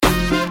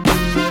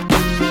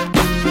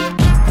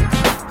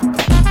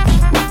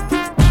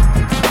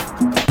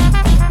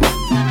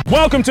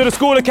Welcome to the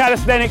School of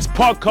Calisthenics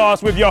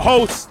podcast with your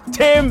hosts,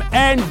 Tim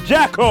and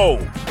Jacko.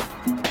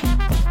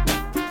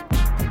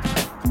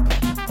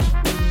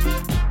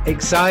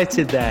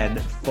 Excited then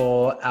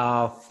for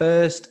our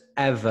first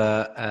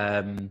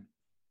ever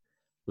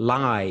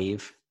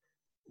live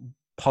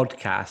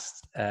podcast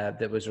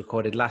that was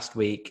recorded last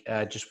week.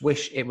 Just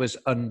wish it was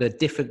under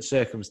different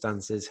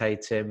circumstances, hey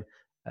Tim,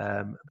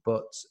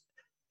 but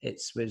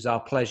it was our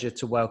pleasure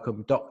to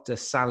welcome Dr.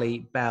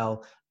 Sally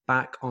Bell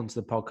back onto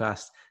the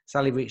podcast.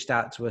 Sally reached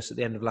out to us at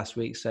the end of last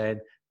week saying,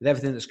 with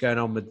everything that's going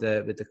on with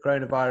the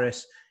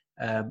coronavirus,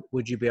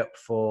 would you be up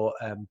for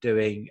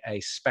doing a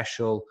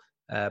special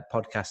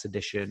podcast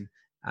edition?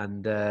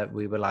 And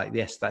we were like,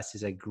 yes, that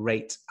is a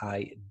great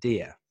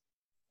idea.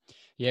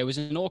 Yeah, it was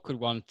an awkward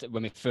one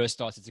when we first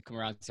started to come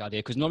around to the idea,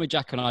 because normally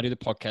Jack and I do the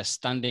podcast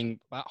standing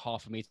about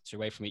half a metre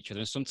away from each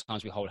other, and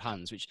sometimes we hold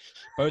hands, which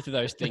both of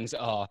those things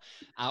are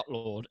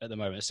outlawed at the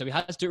moment. So we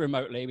had to do it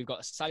remotely. We've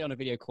got Sally on a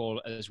video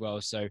call as well.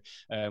 So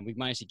we've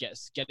managed to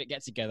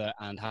get together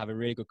and have a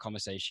really good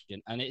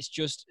conversation. And it's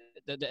just,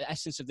 the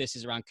essence of this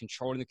is around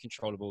controlling the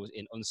controllables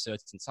in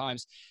uncertain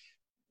times.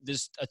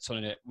 There's a ton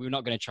in it. We're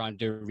not going to try and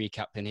do a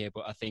recap in here,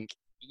 but I think,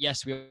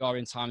 yes, we are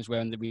in times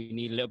when we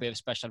need a little bit of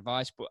special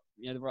advice, but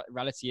you know, the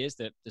reality is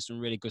that there's some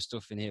really good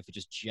stuff in here for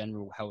just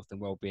general health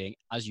and well-being,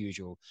 as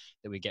usual,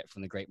 that we get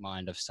from the great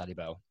mind of Sally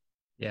Bell.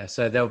 Yeah,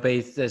 so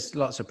there's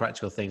lots of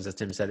practical things, as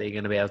Tim said, that you're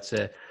going to be able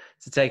to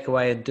take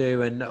away and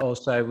do. And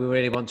also, we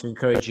really want to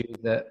encourage you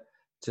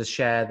to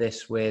share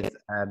this with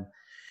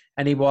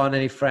anyone,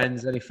 any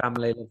friends, any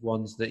family, loved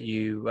ones that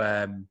you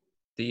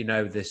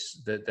know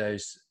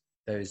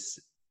those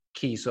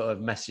key sort of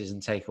messages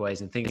and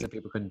takeaways and things that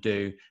people can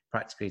do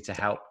practically to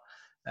help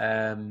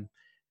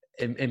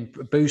in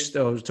boost,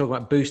 or talking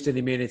about boosting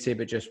immunity,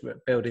 but just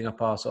building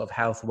up our sort of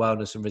health,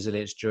 wellness and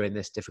resilience during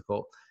this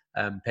difficult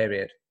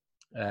period.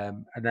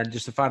 And then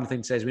just the final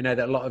thing to say is we know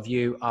that a lot of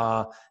you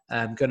are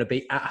going to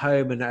be at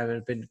home, and there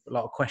have been a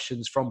lot of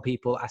questions from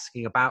people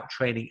asking about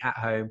training at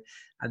home.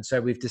 And so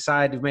we've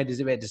made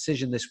a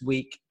decision this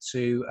week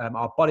to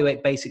our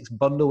Bodyweight Basics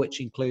bundle, which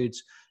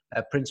includes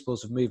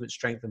principles of movement,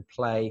 strength and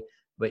play,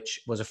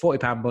 which was a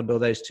 £40 bundle,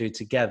 those two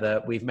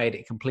together. We've made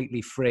it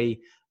completely free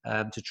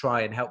to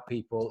try and help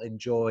people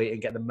enjoy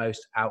and get the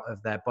most out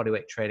of their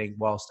bodyweight training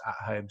whilst at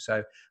home.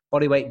 So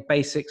Bodyweight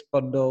Basics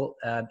bundle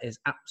is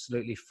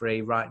absolutely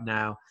free right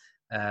now,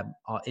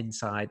 are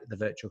inside the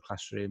virtual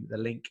classroom. The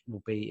link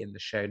will be in the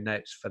show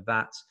notes for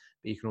that,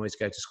 but you can always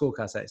go to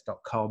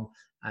schoolcalisthenics.com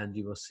and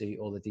you will see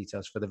all the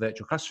details for the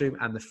virtual classroom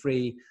and the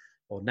free,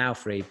 or now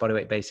free,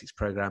 Bodyweight Basics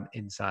program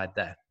inside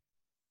there.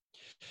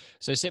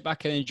 So sit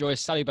back and enjoy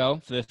Sally Bell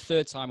for the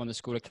third time on the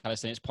School of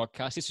Calisthenics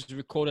podcast. This was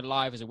recorded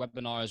live as a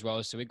webinar as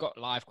well. So we've got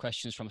live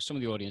questions from some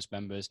of the audience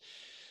members.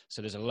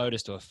 So there's a load of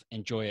stuff.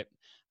 Enjoy it.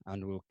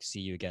 And we'll see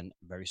you again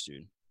very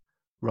soon.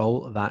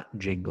 Roll that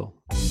jingle.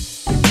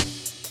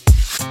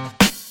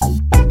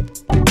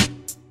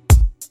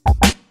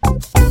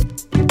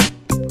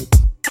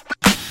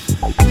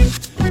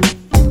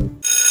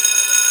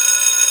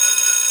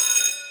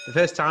 The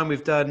first time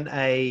we've done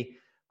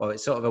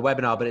it's sort of a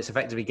webinar, but it's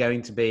effectively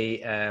going to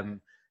be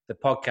the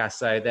podcast.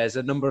 So there's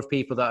a number of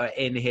people that are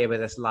in here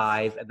with us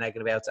live, and they're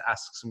going to be able to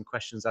ask some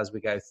questions as we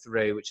go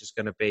through, which is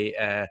going to be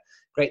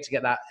great to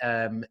get that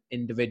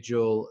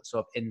individual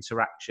sort of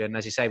interaction,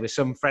 as you say, with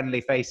some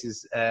friendly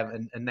faces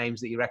and names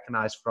that you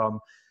recognise from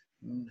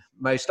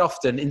most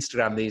often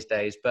Instagram these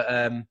days.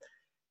 But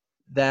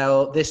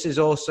this is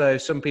also,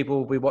 some people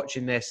will be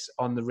watching this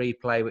on the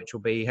replay, which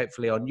will be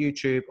hopefully on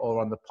YouTube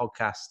or on the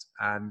podcast.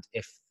 And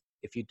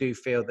if you do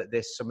feel that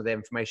some of the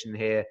information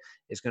here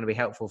is going to be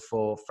helpful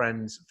for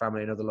friends,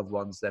 family and other loved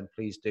ones, then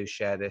please do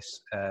share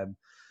this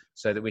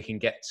so that we can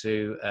get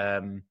the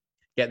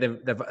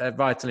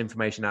vital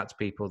information out to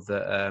people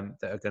that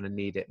are going to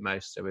need it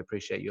most. So we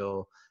appreciate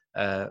your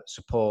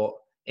support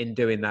in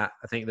doing that.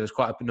 I think there was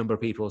quite a number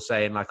of people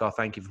saying like, oh,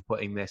 thank you for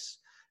putting this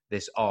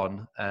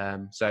on.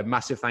 So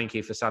massive thank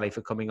you for Sally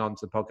for coming on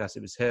to the podcast.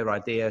 It was her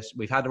idea.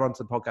 We've had her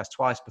onto the podcast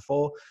twice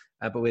before,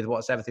 but with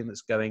everything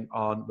that's going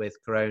on with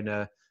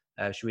Corona,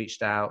 she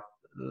reached out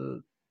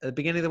at the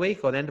beginning of the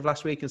week or the end of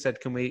last week and said,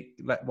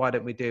 why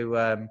don't we do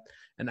an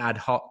ad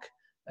hoc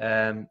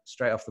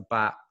straight off the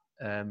bat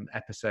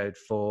episode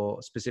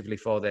specifically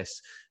for this.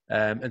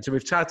 And so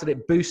we've titled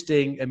it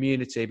Boosting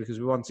Immunity, because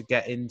we want to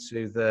get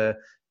into the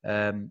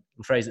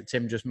phrase that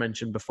Tim just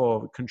mentioned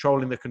before,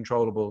 controlling the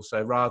controllables.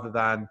 So rather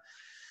than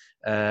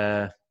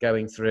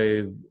going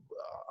through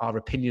our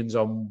opinions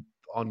on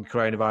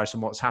coronavirus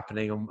and what's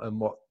happening and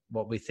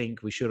what we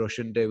think we should or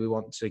shouldn't do, we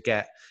want to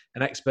get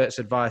an expert's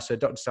advice. So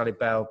Dr. Sally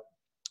Bell,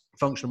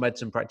 functional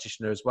medicine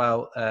practitioner as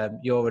well,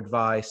 your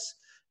advice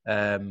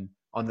on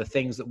the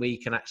things that we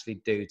can actually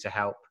do to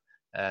help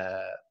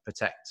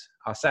protect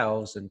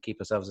ourselves and keep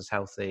ourselves as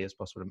healthy as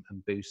possible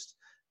and boost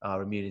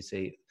our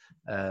immunity,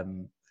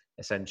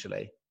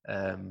 essentially.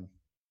 Does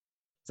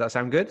that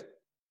sound good?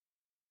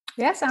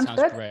 Yeah, sounds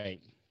good.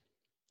 Great.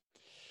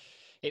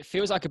 It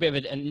feels like a bit of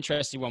an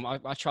interesting one.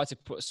 I tried to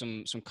put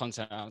some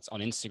content out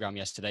on Instagram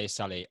yesterday,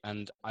 Sally,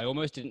 and I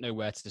almost didn't know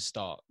where to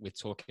start with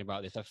talking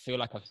about this. I feel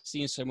like I've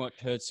seen so much,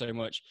 heard so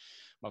much.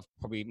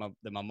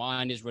 My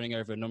mind is running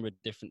over a number of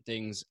different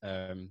things.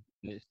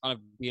 It's kind of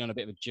been on a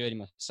bit of a journey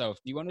myself.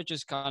 Do you want to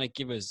just kind of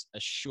give us a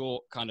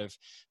short, kind of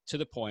to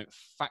the point,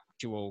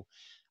 factual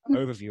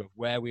overview of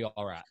where we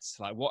are at?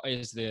 Like, what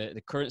is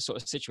the current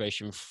sort of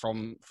situation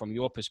from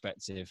your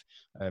perspective,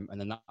 and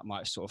then that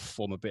might sort of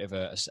form a bit of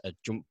a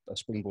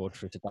springboard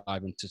for it to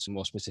dive into some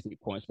more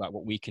specific points about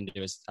what we can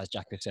do, as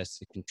Jacko says,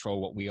 to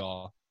control what we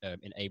are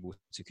enabled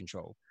to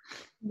control.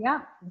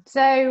 Yeah,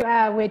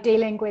 so we're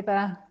dealing with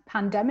a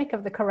pandemic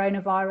of the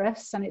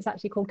coronavirus, and it's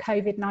actually called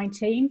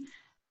COVID-19.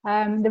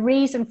 The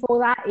reason for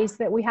that is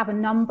that we have a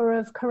number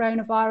of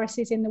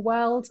coronaviruses in the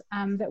world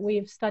that we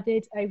have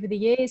studied over the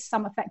years.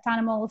 Some affect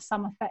animals,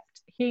 some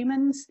affect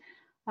humans.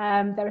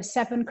 There are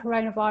 7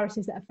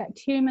 coronaviruses that affect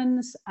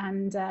humans,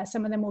 and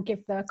some of them will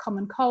give the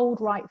common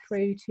cold right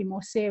through to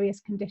more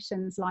serious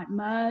conditions like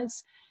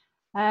MERS.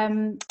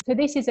 So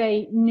this is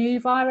a new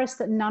virus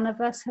that none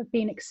of us have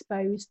been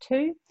exposed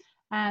to,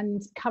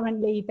 and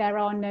currently there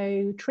are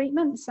no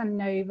treatments and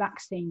no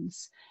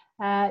vaccines.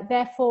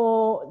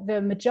 Therefore,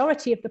 the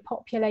majority of the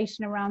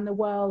population around the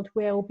world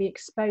will be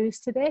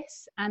exposed to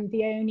this, and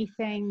the only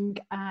thing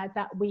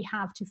that we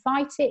have to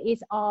fight it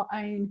is our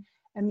own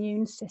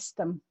immune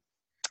system.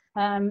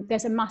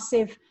 There's a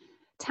massive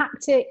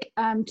tactic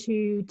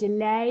to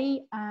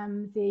delay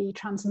the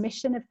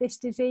transmission of this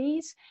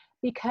disease,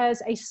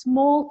 because a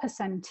small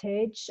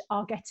percentage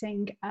are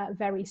getting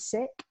very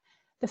sick.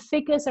 The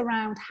figures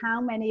around how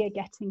many are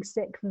getting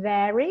sick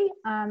vary,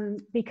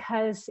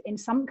 because in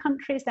some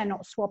countries they're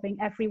not swabbing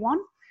everyone.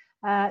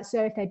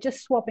 So if they're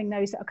just swabbing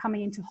those that are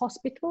coming into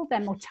hospital,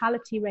 their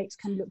mortality rates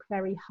can look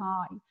very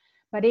high.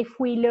 But if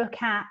we look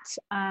at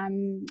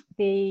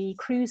the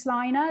cruise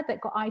liner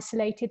that got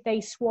isolated, they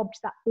swabbed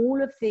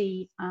all of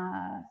the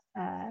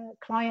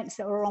clients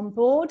that were on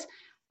board,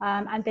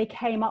 and they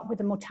came up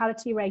with a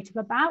mortality rate of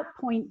about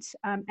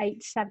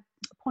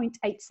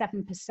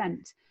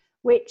 0.87%.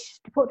 Which,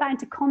 to put that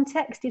into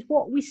context, is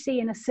what we see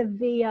in a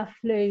severe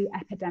flu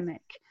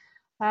epidemic.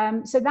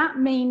 So that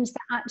means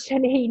that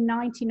actually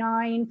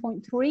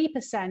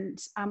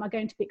 99.3% are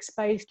going to be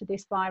exposed to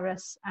this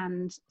virus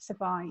and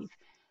survive.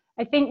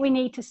 I think we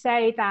need to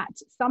say that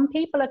some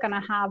people are going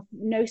to have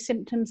no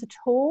symptoms at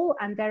all,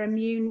 and their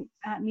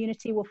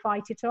immunity will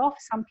fight it off.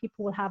 Some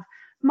people will have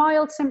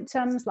mild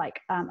symptoms like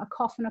a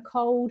cough and a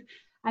cold.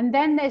 And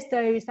then there's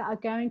those that are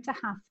going to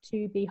have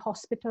to be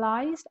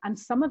hospitalized, and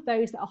some of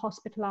those that are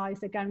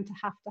hospitalized are going to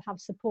have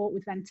support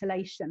with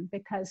ventilation,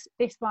 because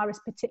this virus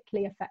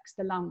particularly affects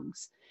the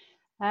lungs.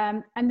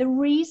 And the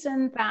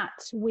reason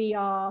that we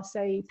are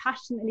so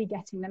passionately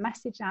getting the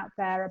message out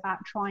there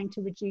about trying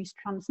to reduce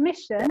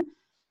transmission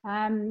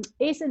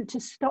isn't to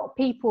stop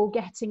people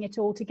getting it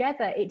all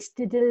together, it's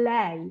to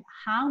delay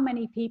how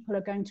many people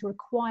are going to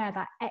require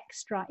that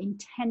extra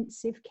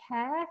intensive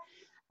care.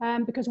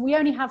 Because we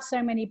only have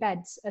so many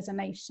beds as a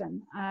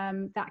nation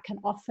that can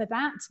offer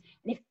that.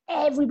 And if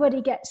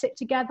everybody gets it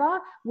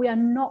together, we are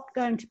not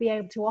going to be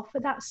able to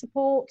offer that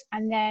support.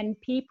 And then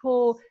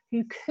people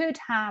who could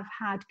have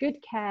had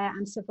good care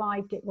and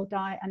survived it will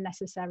die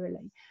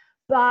unnecessarily.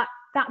 But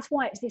that's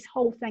why it's this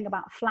whole thing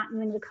about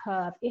flattening the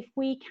curve. If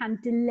we can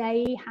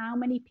delay how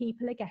many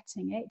people are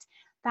getting it,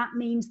 that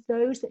means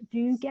those that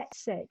do get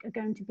sick are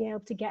going to be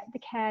able to get the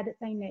care that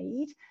they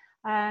need.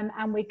 And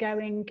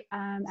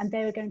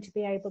they're going to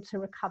be able to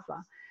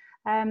recover.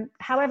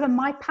 However,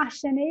 my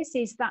passion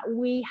is that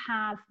we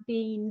have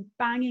been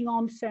banging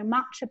on so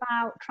much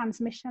about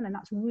transmission, and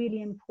that's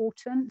really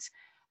important.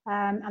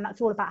 And that's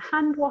all about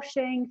hand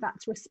washing,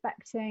 that's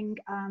respecting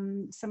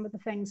some of the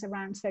things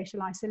around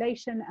social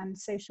isolation and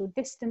social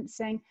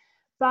distancing.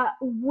 But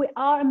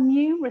our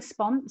immune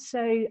response,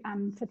 so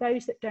for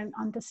those that don't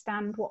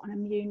understand what an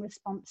immune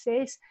response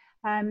is,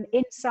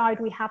 inside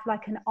we have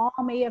like an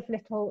army of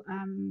little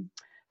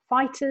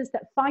fighters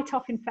that fight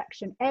off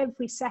infection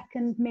every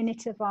second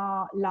minute of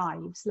our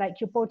lives. Like,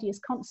 your body is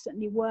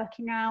constantly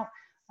working out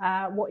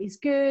what is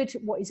good,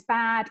 what is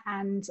bad,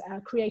 and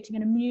creating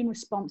an immune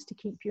response to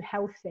keep you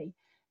healthy.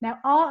 Now,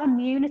 our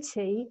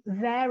immunity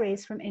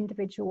varies from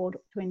individual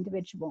to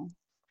individual.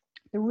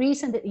 The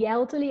reason that the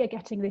elderly are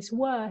getting this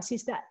worse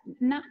is that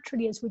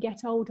naturally, as we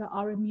get older,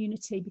 our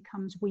immunity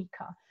becomes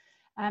weaker.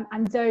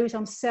 And those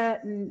on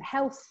certain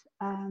health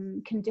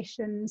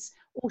conditions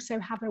also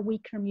have a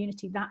weaker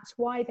immunity. That's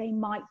why they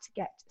might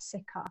get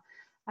sicker.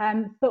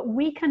 But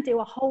we can do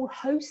a whole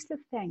host of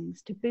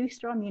things to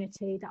boost our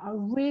immunity that are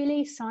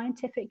really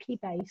scientifically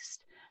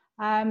based.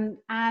 And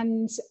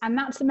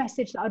that's the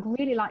message that I'd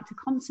really like to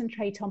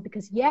concentrate on,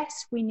 because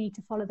yes, we need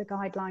to follow the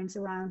guidelines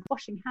around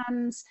washing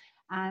hands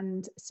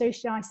and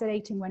social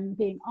isolating when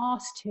being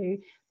asked to,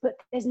 but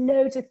there's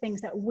loads of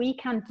things that we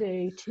can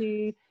do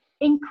to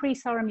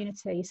increase our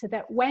immunity so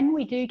that when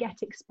we do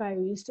get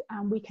exposed,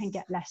 we can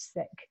get less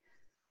sick.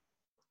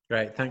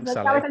 Great, thanks,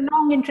 That Sally. was a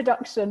long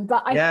introduction,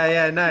 but I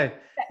No.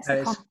 that's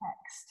the context.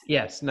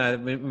 Yes, no,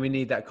 we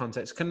need that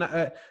context.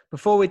 Can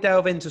before we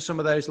delve into some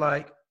of those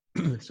like,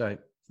 sorry,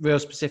 real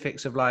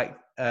specifics of like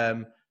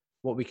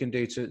what we can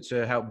do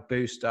to help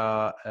boost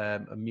our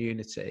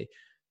immunity,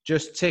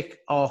 just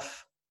tick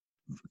off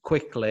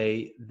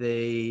quickly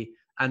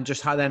and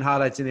just then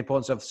highlighting the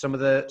importance of some of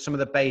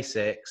the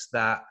basics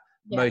that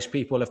most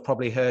people have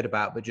probably heard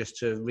about, but just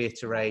to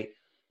reiterate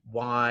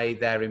why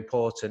they're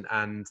important,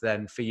 and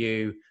then for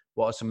you,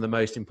 what are some of the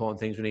most important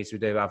things we need to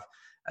do?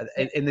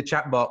 In the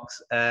chat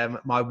box,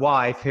 my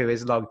wife, who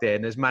is logged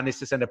in, has managed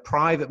to send a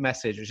private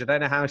message, which I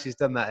don't know how she's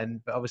done that,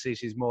 but obviously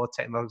she's more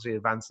technologically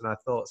advanced than I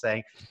thought,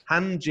 saying,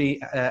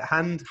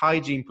 hand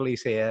hygiene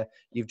police here,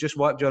 you've just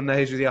wiped your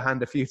nose with your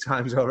hand a few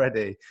times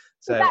already.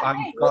 So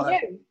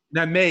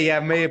me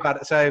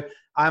about it. So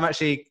I'm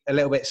actually a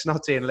little bit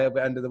snotty and a little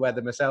bit under the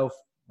weather myself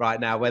right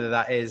now. Whether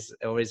that is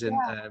or isn't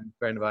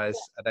coronavirus,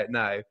 I don't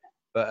know.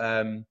 But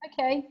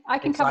okay, I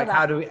can cover that.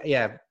 How do we?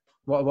 Yeah.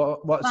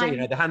 What's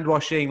the hand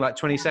washing, like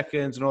 20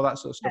 seconds and all that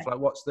sort of stuff. Like,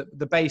 what's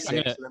the basics,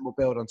 and then we'll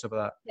build on top of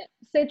that. Yeah.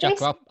 So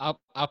Jack, I'll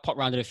pop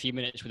round in a few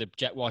minutes with a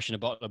jet wash and a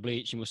bottle of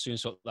bleach, and we'll soon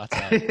sort that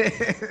out.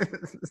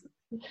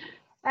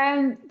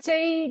 So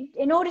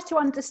in order to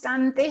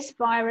understand this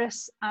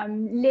virus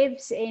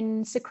lives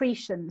in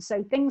secretions,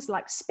 so things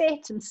like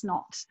spit and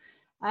snot,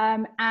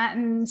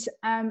 and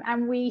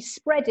we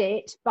spread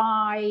it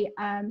by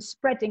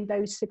spreading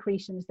those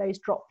secretions, those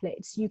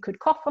droplets. You could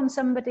cough on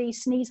somebody,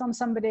 sneeze on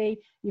somebody,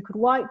 you could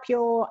wipe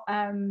your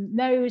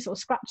nose or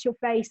scratch your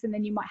face, and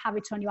then you might have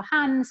it on your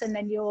hands, and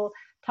then you'll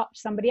touch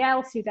somebody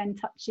else who then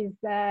touches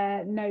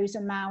their nose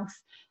and mouth.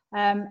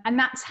 And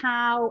that's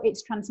how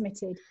it's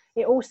transmitted.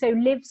 It also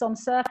lives on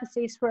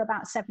surfaces for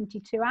about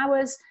 72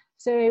 hours.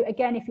 So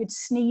again, if you'd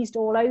sneezed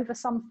all over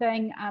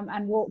something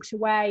and walked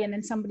away, and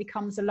then somebody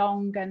comes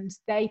along and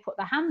they put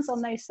their hands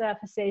on those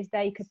surfaces,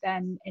 they could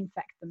then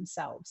infect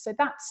themselves. So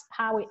that's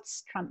how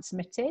it's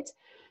transmitted.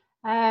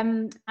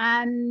 So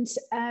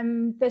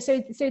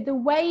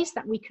the ways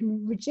that we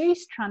can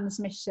reduce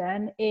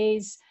transmission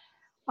is,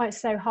 oh,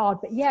 it's so hard,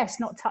 but yes,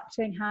 not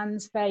touching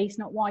hands, face,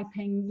 not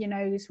wiping your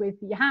nose with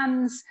your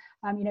hands.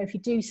 If you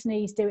do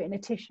sneeze, do it in a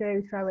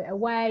tissue, throw it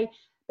away.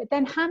 But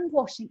then hand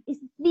washing is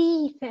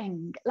the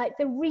thing. Like,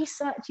 the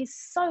research is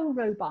so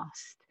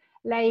robust.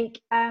 Like,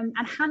 and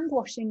hand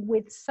washing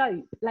with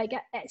soap, like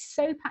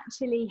soap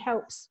actually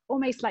helps.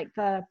 Almost like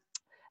the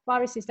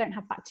viruses don't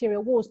have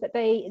bacterial walls, but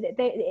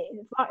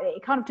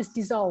it kind of just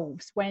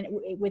dissolves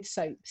with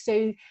soap.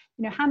 So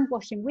hand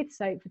washing with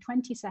soap for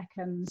 20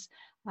 seconds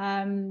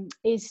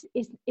is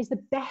the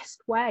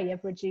best way of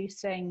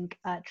reducing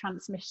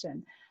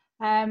transmission.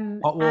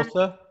 Hot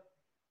water.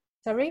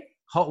 Sorry.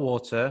 Hot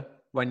water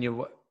when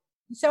you.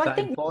 So I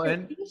think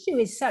the issue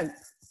is soap.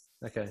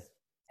 Okay.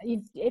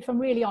 If I'm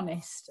really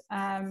honest,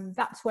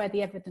 that's where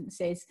the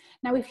evidence is.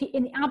 Now, if you,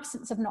 in the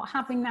absence of not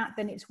having that,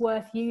 then it's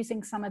worth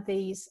using some of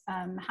these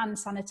hand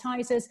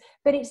sanitizers,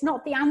 but it's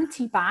not the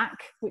antibac,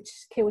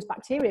 which kills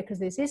bacteria, because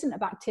this isn't a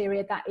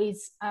bacteria that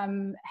is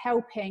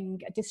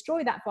helping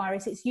destroy that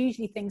virus. It's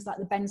usually things like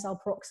the benzyl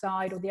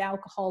peroxide or the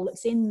alcohol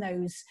that's in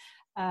those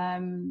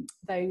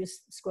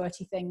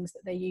squirty things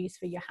that they use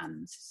for your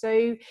hands.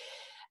 So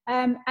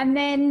and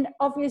then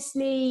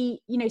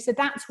obviously, so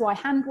that's why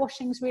hand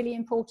washing is really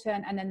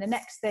important. And then the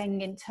next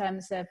thing in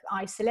terms of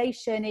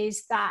isolation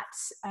is that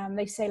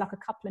they say like a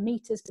couple of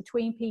meters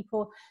between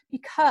people,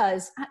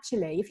 because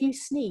actually if you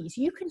sneeze,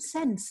 you can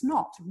send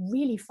snot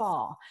really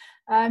far.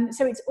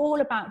 So it's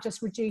all about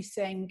just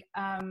reducing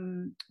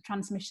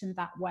transmission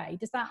that way.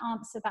 Does that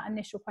answer that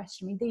initial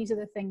question? I mean, these are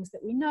the things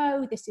that we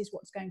know. This is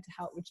what's going to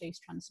help reduce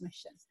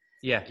transmission.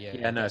 No, I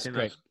think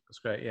that's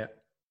great. Yeah.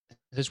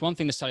 There's one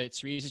thing the Sally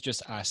Therese has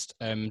just asked.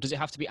 Does it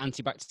have to be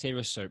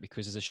antibacterial soap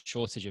because there's a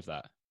shortage of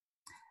that?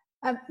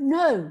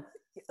 No,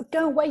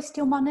 don't waste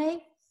your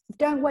money.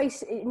 Don't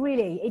waste it,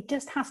 really. It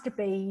just has to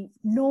be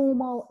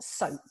normal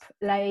soap.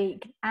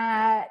 Like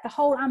the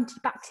whole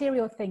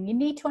antibacterial thing, you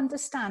need to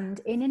understand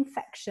in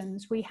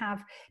infections, we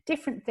have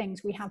different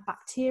things. We have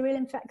bacterial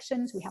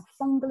infections, we have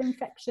fungal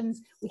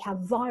infections, we have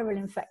viral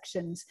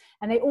infections,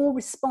 and they all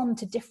respond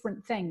to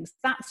different things.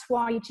 That's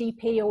why your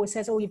GP always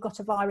says, oh, you've got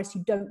a virus,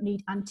 you don't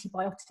need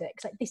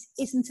antibiotics. Like, this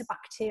isn't a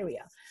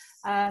bacteria.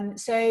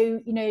 So,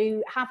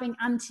 having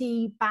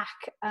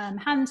anti-bac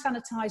hand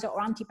sanitizer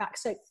or anti-bac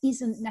soap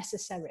isn't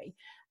necessary.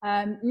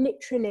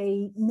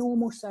 Literally,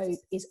 normal soap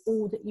is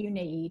all that you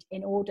need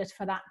in order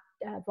for that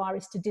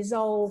virus to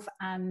dissolve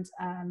and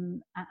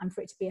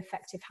for it to be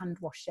effective hand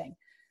washing.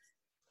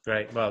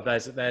 Great. Well,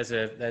 there's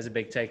a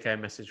big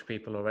take-home message for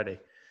people already.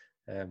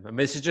 And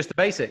this is just the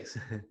basics.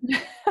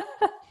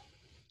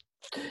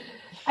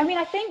 I mean,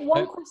 I think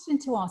one question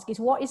to ask is,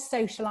 what is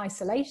social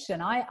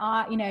isolation?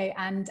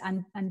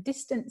 And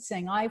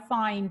distancing. I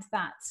find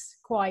that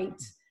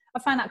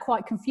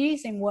quite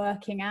confusing,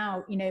 working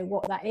out,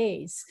 what that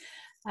is.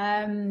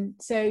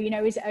 So,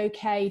 is it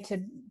okay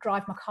to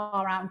drive my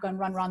car out and go and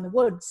run around the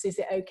woods? Is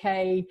it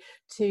okay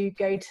to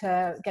go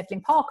to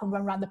Gedling Park and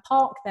run around the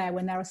park there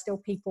when there are still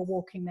people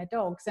walking their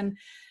dogs? And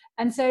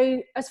And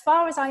so as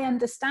far as I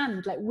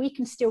understand, like, we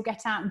can still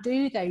get out and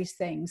do those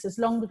things as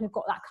long as we've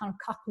got that kind of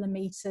couple of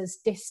meters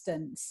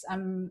distance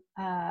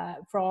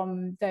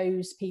from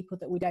those people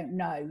that we don't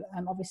know.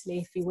 Obviously,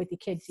 if you're with your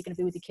kids, you're going to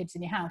be with your kids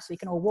in your house, so you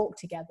can all walk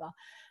together.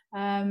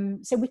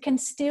 So we can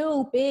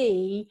still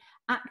be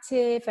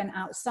active and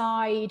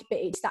outside, but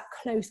it's that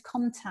close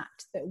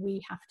contact that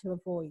we have to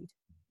avoid.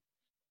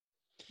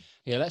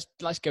 Yeah,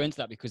 let's go into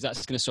that, because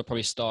that's going to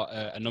probably start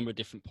a number of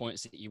different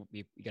points that you're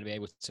going to be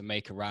able to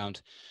make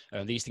around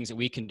these things that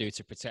we can do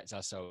to protect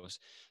ourselves.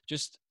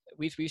 Just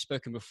we've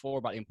spoken before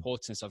about the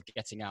importance of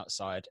getting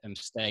outside and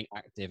staying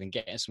active and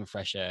getting some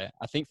fresh air.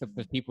 I think for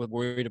people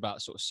worried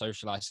about sort of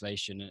social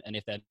isolation, and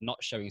if they're not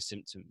showing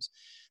symptoms,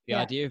 the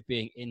idea of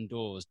being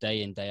indoors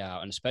day in, day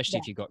out, and especially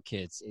if you've got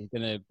kids, is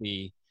going to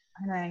be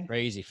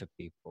crazy for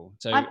people.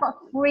 So I've got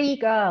 3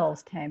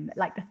 girls, Tim.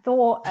 Like, the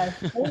thought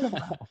of all of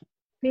them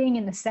being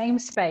in the same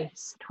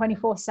space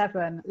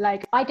 24/7.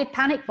 Like, I did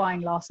panic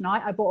buying last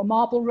night. I bought a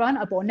marble run,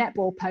 I bought a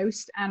netball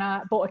post, and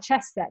I bought a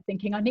chess set,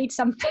 thinking I need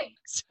some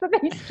things for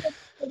these kids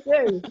to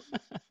do.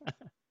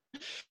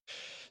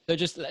 So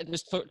just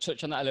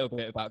touch on that a little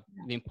bit about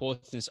the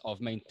importance of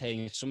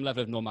maintaining some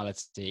level of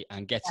normality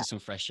and getting some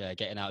fresh air,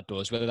 getting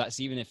outdoors, whether that's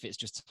even if it's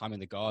just time in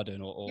the garden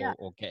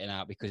or getting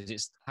out, because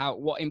it's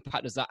what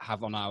impact does that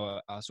have on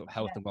our sort of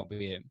health and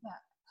well-being? Yeah.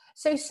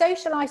 So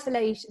socially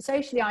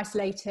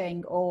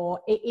isolating,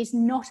 or it is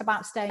not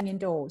about staying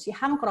indoors. You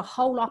haven't got to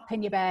hole up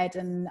in your bed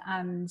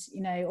and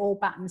you know, all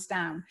battens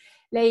down.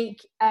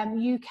 Like,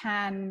 you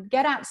can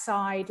get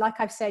outside. Like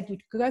I've said, you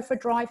could go for a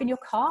drive in your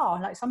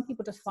car. Like, some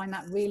people just find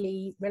that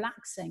really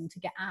relaxing to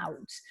get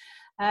out.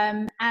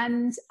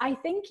 And I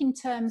think in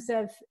terms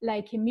of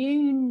like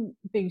immune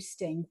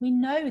boosting, we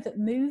know that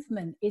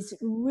movement is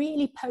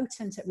really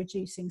potent at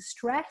reducing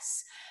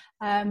stress.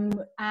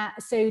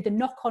 So the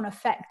knock-on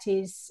effect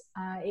is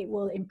it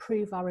will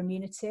improve our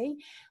immunity.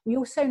 We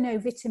also know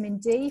vitamin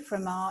D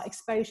from our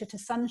exposure to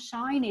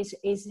sunshine is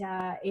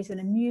an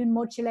immune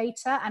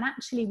modulator, and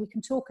actually we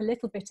can talk a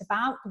little bit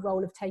about the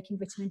role of taking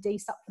vitamin D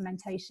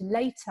supplementation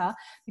later,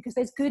 because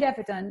there's good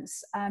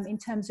evidence in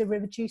terms of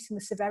reducing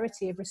the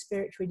severity of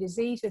respiratory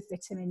disease with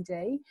vitamin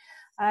D.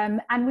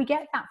 And we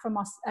get that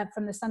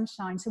from the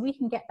sunshine. So we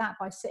can get that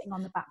by sitting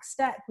on the back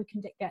step. We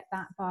can get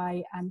that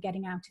by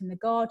getting out in the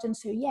garden.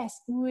 So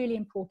yes, really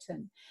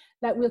important.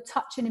 Like, we'll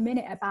touch in a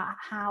minute about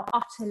how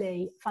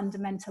utterly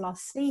fundamental our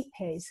sleep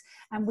is.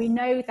 And we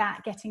know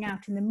that getting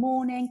out in the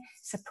morning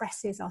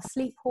suppresses our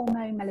sleep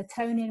hormone,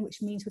 melatonin,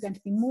 which means we're going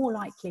to be more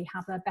likely to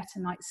have a better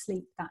night's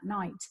sleep that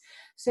night.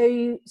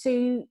 So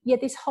yeah,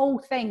 this whole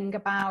thing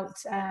about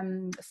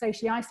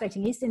socially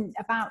isolating isn't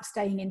about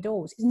staying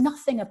indoors. It's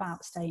nothing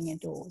about staying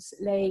indoors.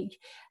 Like,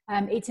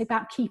 it's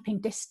about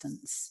keeping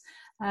distance.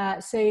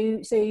 So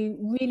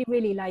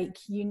really, like,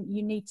 you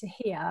need to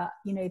hear,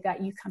 you know,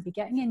 that you can be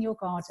getting in your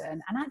garden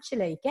and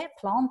actually get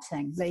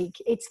planting. Like,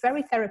 it's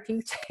very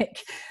therapeutic.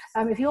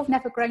 If you've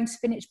never grown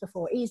spinach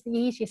before, it is the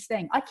easiest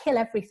thing. I kill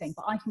everything,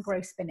 but I can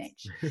grow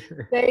spinach.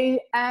 So, you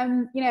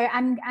know,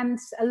 and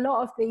a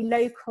lot of the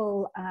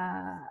local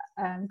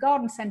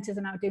garden centres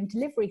are now doing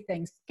delivery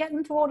things. Get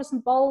them to order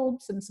some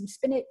bulbs and some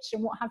spinach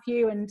and what have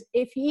you. And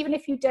even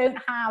if you don't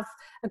have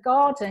a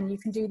garden, you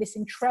can do this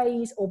in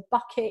trays or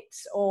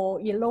buckets or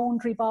your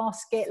laundry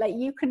basket. Like,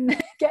 you can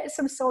get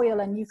some soil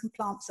and you can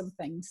plant some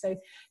things. So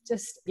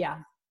just, yeah,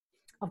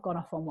 I've gone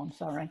off on one,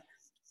 sorry.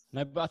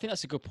 No, but I think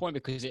that's a good point,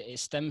 because it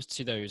stems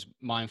to those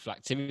mindful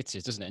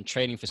activities, doesn't it? And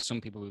training for some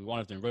people with one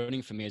of them.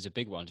 Running for me is a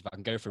big one. If I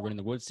can go for a run in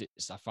the woods,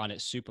 I find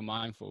it super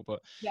mindful. But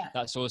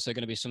that's also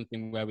going to be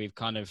something where we've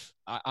kind of,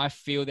 I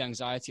feel the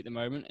anxiety at the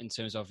moment in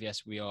terms of,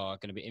 yes, we are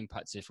going to be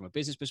impacted from a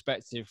business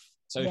perspective,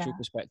 social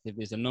perspective.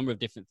 There's a number of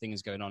different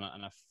things going on,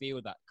 and I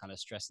feel that kind of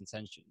stress and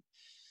tension.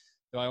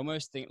 So I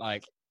almost think,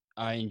 like,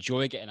 I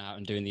enjoy getting out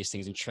and doing these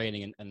things and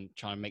training and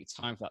trying to make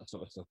time for that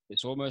sort of stuff.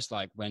 It's almost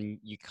like when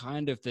you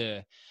kind of,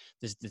 there's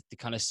the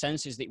kind of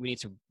senses that we need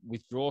to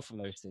withdraw from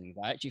those things.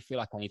 I actually feel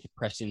like I need to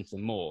press into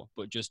them more,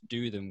 but just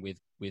do them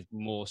with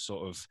more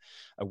sort of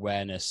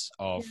awareness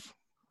of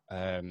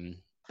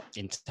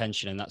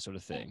intention and that sort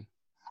of thing.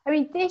 I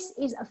mean, this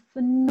is a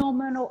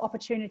phenomenal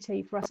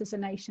opportunity for us as a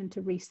nation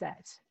to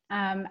reset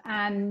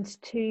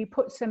and to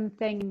put some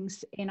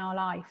things in our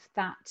life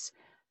that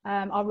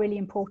are really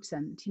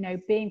important, you know,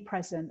 being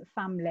present,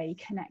 family,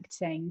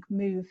 connecting,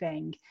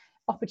 moving,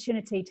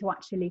 opportunity to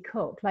actually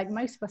cook. Like,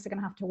 most of us are going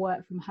to have to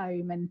work from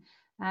home,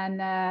 and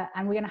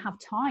we're going to have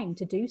time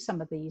to do some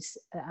of these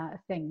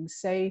things.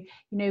 So, you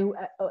know,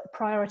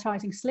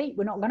 prioritizing sleep,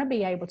 we're not going to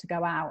be able to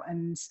go out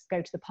and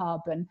go to the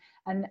pub,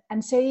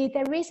 and so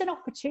there is an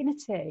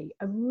opportunity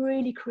of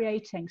really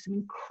creating some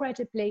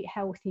incredibly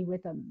healthy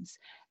rhythms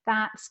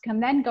that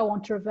can then go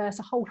on to reverse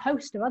a whole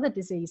host of other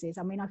diseases.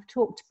 I mean, I've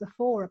talked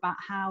before about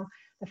how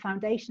the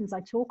foundations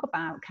I talk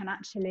about can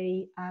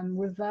actually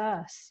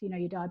reverse, you know,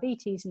 your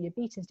diabetes and your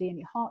beta D and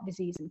your heart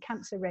disease and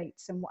cancer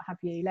rates and what have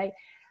you. Like,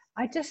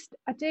 I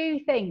do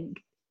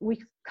think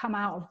we come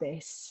out of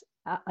this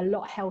a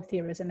lot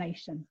healthier as a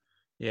nation.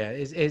 Yeah,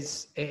 it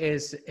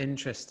is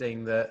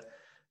interesting that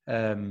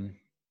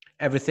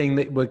everything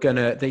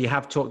that you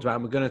have talked about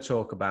and we're going to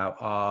talk about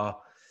are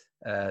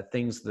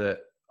things that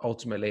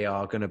ultimately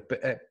are going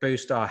to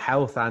boost our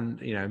health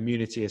and, you know,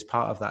 immunity as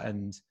part of that.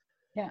 And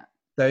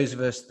those of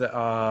us that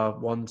are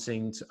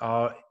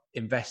are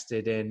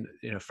invested in,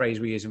 you know, phrase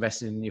we use,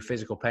 invested in your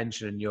physical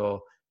pension and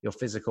your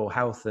physical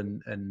health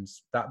and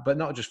that, but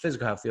not just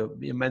physical health,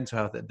 your mental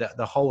health,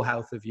 the whole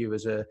health of you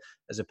as a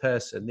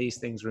person. These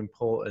things are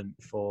important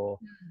for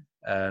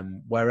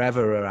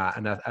wherever we're at.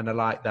 And I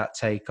like that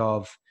take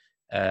of,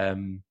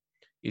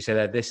 you said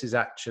that this is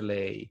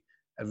actually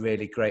a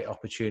really great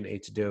opportunity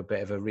to do a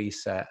bit of a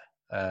reset.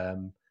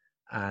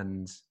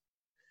 And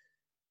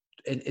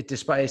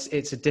despite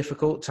it's a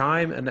difficult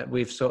time, and that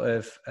we've sort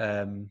of,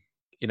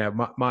 you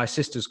know, my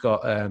sister's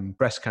got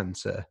breast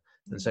cancer,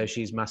 and so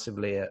she's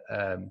massively at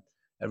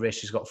risk.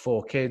 She's got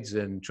 4 kids,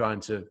 and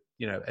trying to,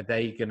 you know, are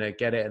they going to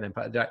get it? And then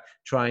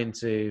trying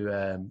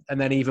to,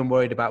 and then even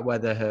worried about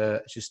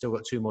whether she's still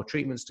got 2 more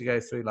treatments to go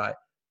through, like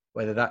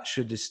whether that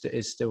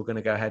is still going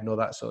to go ahead and all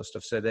that sort of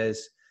stuff. So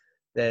there's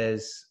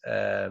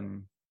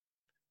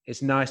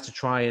it's nice to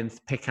try and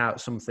pick out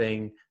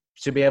something,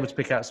 to be able to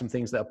pick out some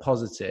things that are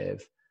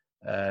positive,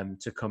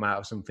 to come out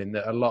of something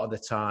that a lot of the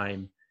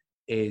time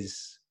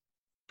is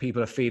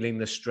people are feeling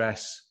the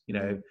stress. You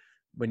know,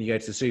 when you go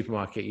to the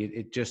supermarket,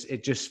 it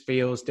just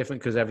feels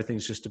different because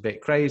everything's just a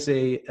bit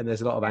crazy, and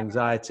there's a lot of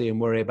anxiety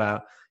and worry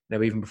about, you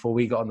know, even before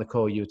we got on the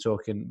call, we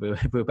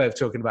were both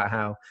talking about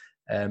how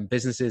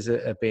businesses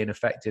are being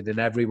affected, and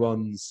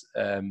everyone's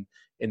in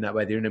that,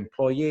 whether you're an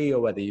employee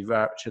or whether you're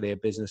actually a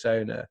business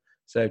owner.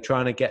 So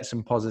trying to get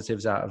some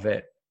positives out of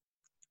it,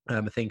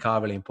 I think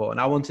are really important.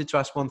 I wanted to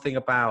ask one thing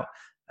about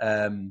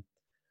getting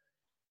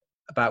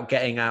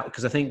out,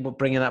 because I think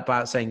bringing that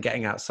about saying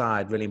getting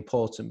outside really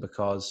important,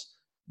 because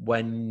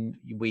when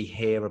we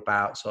hear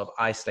about sort of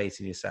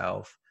isolating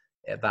yourself,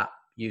 that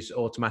you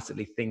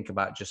automatically think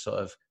about just sort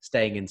of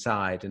staying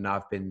inside. And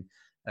I've been,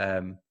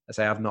 I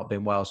say I've not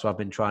been well, so I've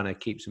been trying to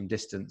keep some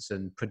distance,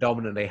 and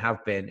predominantly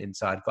have been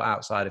inside. Got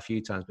outside a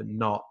few times, but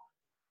not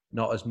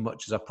as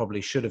much as I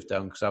probably should have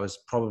done, because I was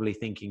probably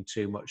thinking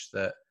too much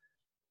that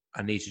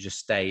I need to just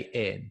stay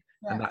in.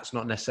 And that's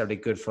not necessarily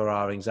good for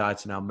our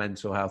anxiety and our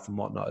mental health and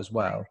whatnot as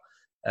well.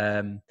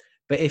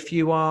 But if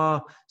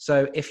you're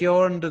because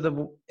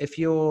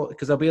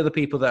there'll be other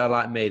people that are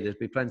like me, there'll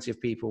be plenty of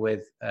people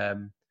with a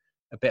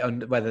bit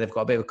under, whether they've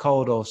got a bit of a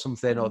cold or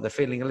something, or they're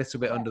feeling a little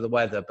bit under the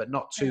weather, but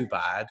not too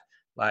bad.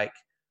 Like,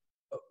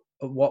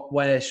 what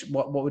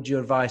would your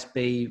advice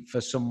be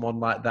for someone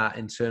like that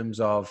in terms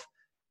of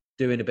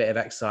doing a bit of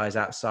exercise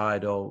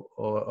outside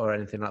or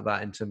anything like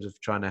that, in terms of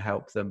trying to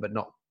help them, but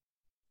not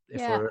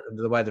if we're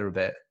under the weather a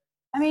bit?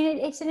 I mean,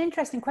 it's an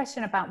interesting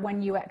question about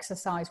when you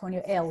exercise when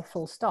you're ill,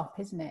 full stop,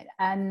 isn't it?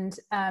 And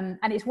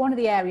it's one of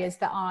the areas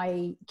that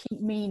I keep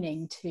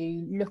meaning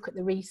to look at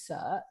the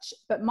research.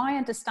 But my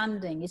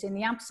understanding is, in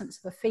the absence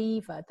of a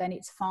fever, then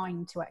it's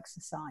fine to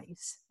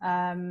exercise.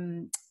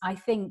 I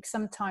think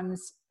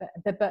sometimes,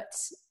 but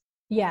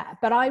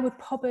I would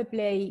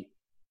probably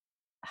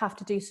have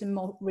to do some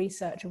more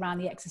research around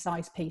the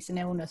exercise piece and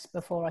illness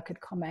before I could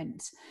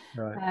comment.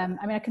 Right. I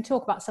mean, I can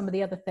talk about some of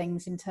the other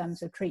things in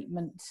terms of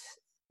treatment.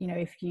 You know,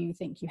 if you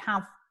think you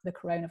have the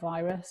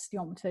coronavirus, do you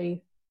want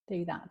me to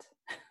do that?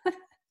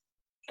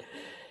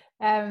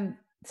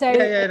 Go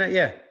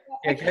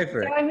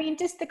for it. So, I mean,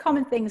 just the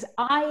common things.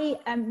 I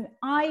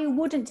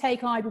wouldn't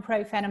take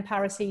ibuprofen and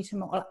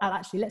paracetamol.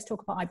 Actually, let's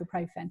talk about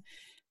ibuprofen.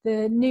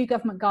 The new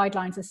government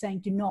guidelines are saying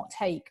do not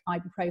take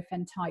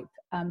ibuprofen type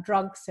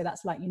drugs. So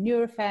that's like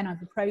your Nurofen,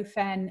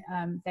 ibuprofen.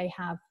 They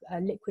have a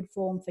liquid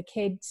form for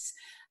kids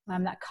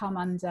that come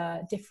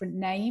under different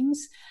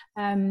names,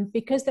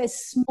 because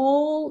there's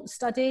small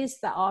studies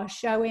that are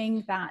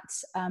showing that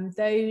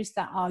those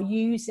that are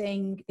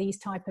using these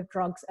type of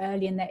drugs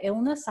early in their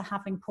illness are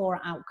having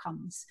poorer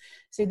outcomes.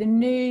 So the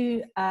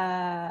new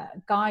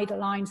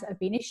guidelines that have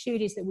been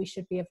issued is that we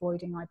should be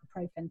avoiding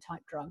ibuprofen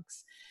type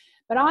drugs.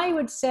 But I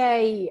would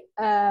say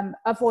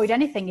avoid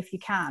anything if you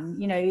can.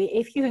 You know,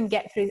 if you can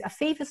get through, a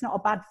fever's not a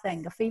bad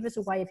thing. A fever's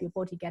a way of your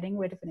body getting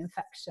rid of an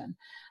infection.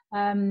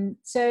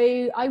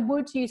 So I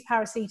would use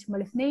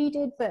paracetamol if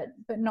needed, but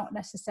not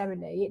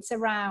necessarily. It's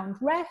around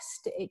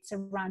rest. It's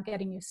around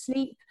getting your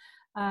sleep.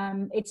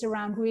 It's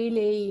around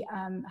really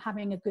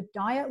having a good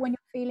diet when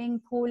you're feeling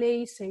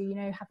poorly. So, you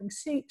know, having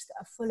soups that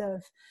are full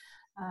of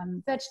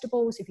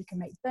vegetables. If you can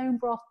make bone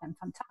broth, then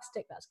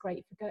fantastic. That's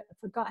great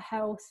for gut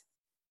health.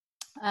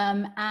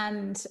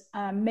 And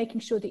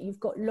making sure that you've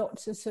got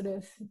lots of sort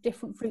of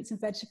different fruits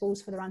and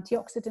vegetables for their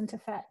antioxidant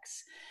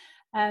effects.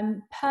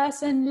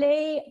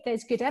 Personally,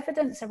 there's good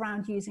evidence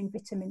around using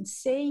vitamin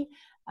C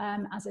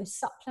as a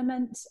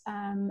supplement,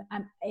 and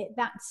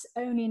that's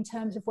only in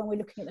terms of when we're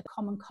looking at the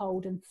common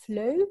cold and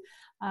flu.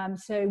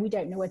 So we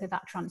don't know whether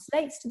that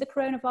translates to the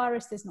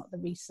coronavirus. There's not the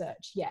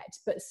research yet,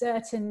 but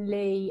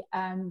certainly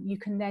you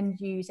can then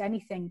use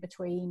anything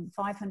between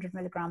 500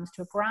 milligrams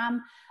to a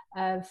gram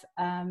of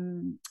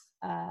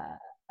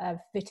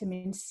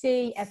vitamin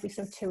C every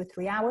sort of 2 or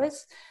 3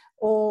 hours,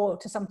 or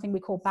to something we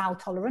call bowel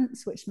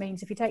tolerance, which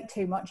means if you take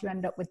too much, you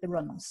end up with the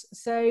runs.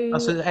 So,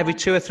 so every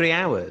 2 or 3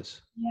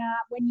 hours? Yeah,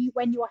 when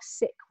you are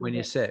sick. When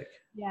you're sick?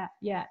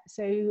 Yeah.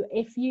 So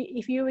if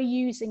you are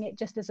using it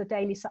just as a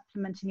daily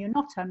supplement and you're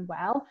not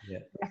unwell, I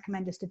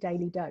recommend just a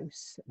daily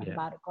dose of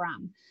about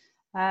 1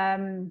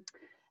 gram.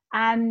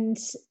 And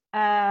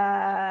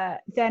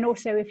then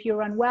also, if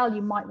you're unwell,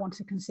 you might want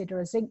to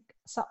consider a zinc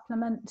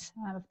supplement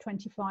of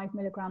 25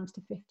 milligrams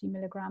to 50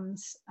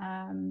 milligrams,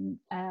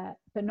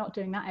 but not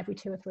doing that every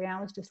 2 or 3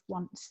 hours, just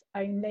once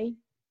only.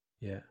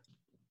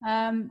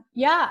 And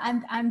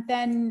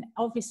then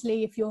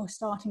obviously, if you're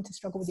starting to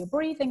struggle with your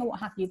breathing or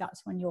what have you,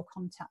 that's when you're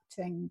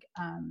contacting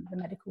the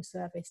medical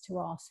service to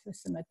ask for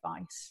some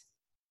advice.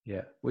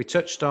 We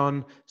touched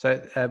on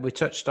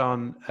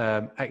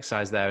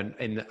exercise there,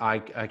 and I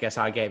guess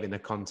I gave in the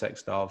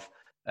context of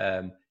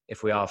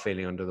if we are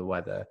feeling under the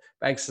weather,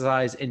 but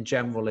exercise in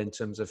general in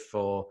terms of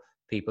for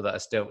people that are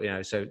still,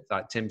 so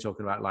like Tim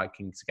talking about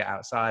liking to get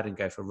outside and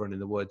go for a run in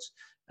the woods.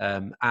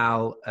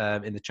 Al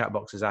in the chat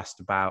box has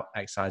asked about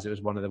exercise. It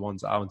was one of the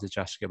ones that I wanted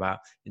to ask you about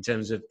in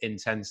terms of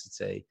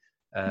intensity.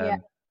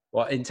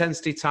 What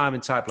intensity, time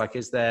and type, like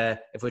is there,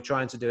 if we're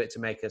trying to do it to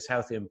make us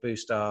healthy and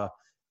boost our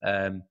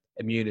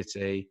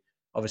immunity,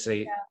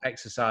 obviously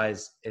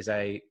exercise is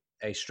a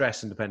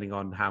stress, and depending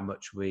on how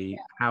much we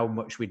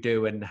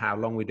do and how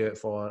long we do it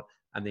for,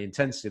 and the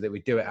intensity that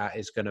we do it at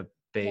is going to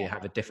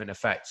have a different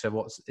effect.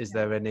 So is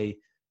there any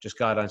just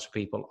guidelines for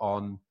people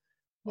on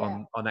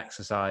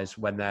exercise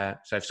when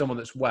so if someone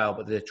that's well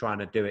but they're trying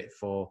to do it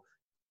for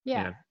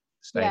staying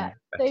better?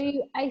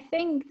 So I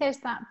think there's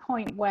that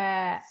point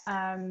where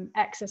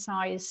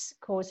exercise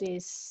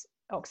causes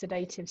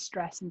oxidative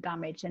stress and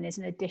damage and is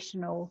an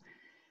additional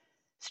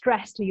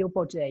stress to your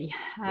body,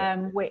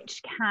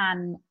 which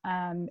can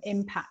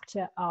impact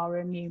our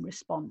immune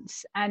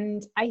response.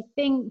 And I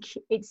think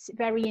it's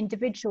very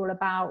individual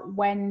about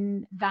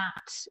when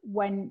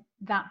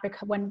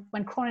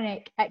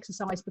chronic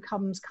exercise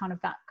becomes kind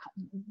of that,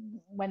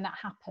 when that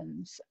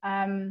happens.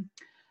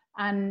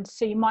 And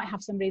so you might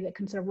have somebody that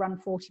can sort of run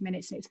 40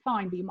 minutes and it's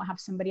fine, but you might have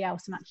somebody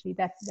else and actually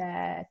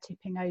they're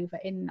tipping over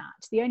in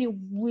that. The only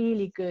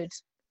really good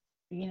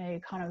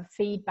kind of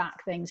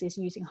feedback things is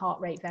using heart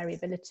rate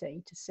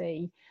variability to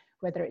see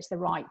whether it's the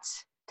right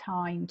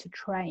time to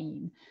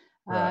train.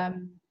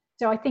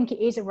 So I think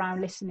it is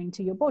around listening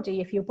to your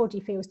body. If your body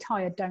feels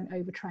tired, don't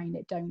overtrain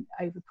it, don't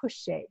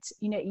overpush it.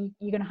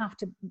 You're going to have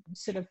to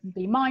sort of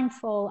be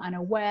mindful and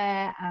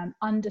aware,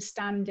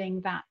 understanding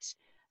that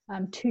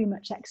too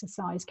much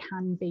exercise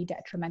can be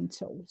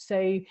detrimental.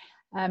 So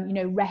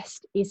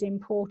rest is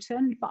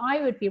important, but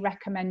I would be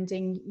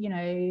recommending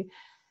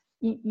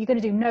you're going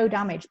to do no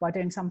damage by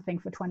doing something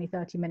for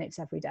 20-30 minutes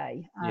every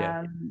day.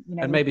 And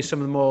maybe some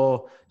of the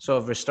more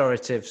sort of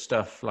restorative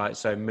stuff, like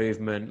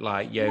movement,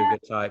 like yoga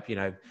type,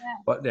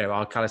 but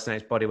our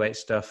calisthenics bodyweight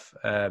stuff,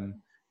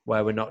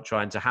 where we're not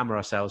trying to hammer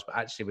ourselves, but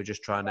actually we're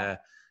just trying to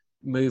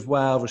move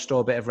well,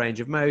 restore a bit of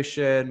range of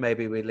motion.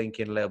 Maybe we link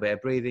in a little bit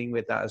of breathing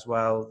with that as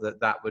well.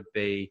 That would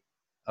be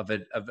of a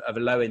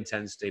low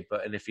intensity,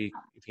 and if you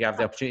have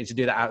the opportunity to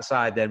do that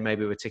outside, then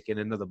maybe we're ticking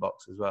another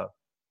box as well.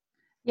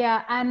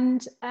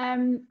 And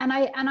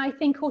I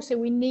think also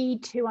we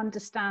need to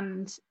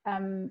understand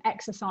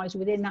exercise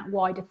within that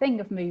wider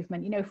thing of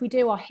movement. If we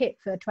do our HIIT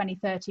for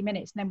 20-30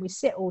 minutes and then we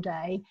sit all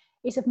day,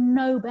 it's of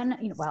no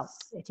benefit. Well,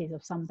 it is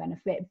of some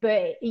benefit,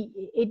 but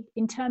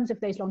in terms of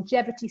those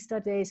longevity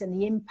studies and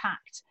the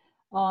impact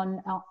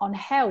on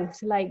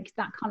health, like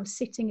that kind of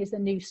sitting is the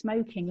new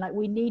smoking. Like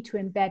we need to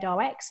embed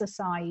our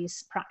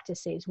exercise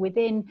practices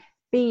within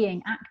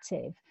being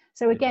active.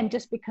 So again,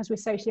 just because we're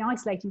socially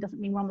isolating doesn't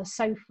mean we're on the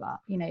sofa,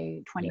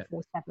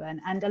 24/7.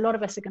 And a lot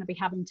of us are going to be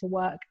having to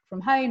work from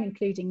home,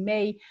 including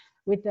me,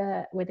 with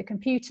the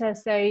computer.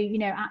 So,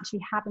 actually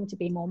having to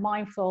be more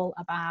mindful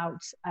about,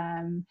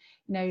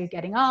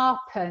 getting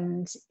up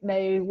and,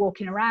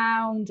 walking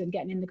around and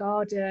getting in the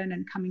garden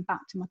and coming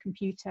back to my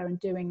computer and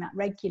doing that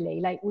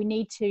regularly. Like we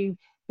need to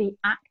be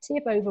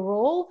active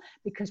overall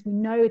because we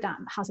know that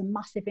has a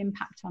massive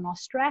impact on our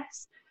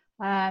stress.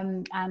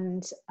 And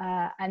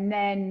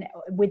then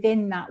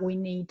within that we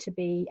need to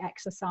be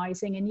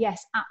exercising, and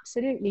yes,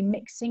 absolutely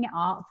mixing it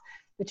up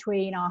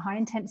between our high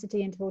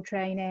intensity interval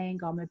training,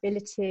 our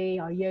mobility,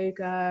 our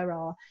yoga,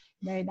 our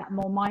that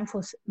more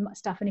mindful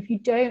stuff. And if you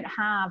don't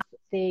have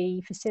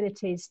the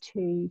facilities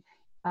to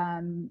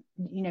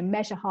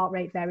measure heart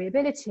rate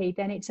variability,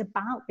 then it's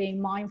about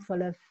being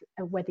mindful of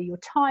whether you're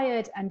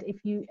tired and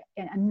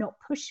not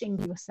pushing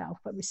yourself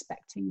but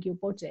respecting your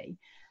body.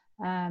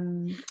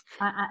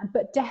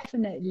 But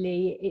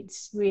definitely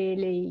it's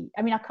really,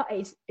 I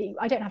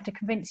don't have to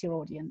convince your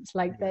audience,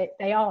 like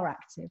they are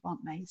active,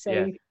 aren't they?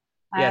 So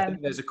I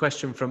think there's a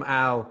question from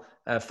Al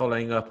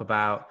following up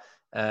about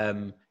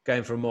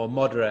going for a more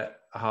moderate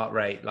heart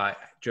rate like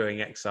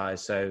during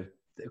exercise. So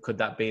could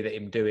that be that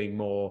him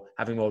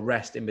having more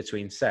rest in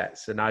between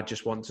sets? And I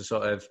just want to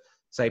sort of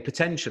say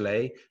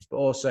potentially, but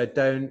also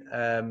don't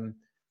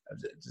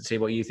see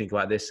what you think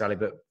about this, Sally,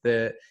 but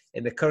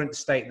in the current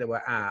state that we're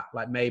at,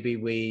 like maybe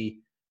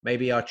we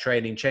maybe our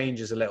training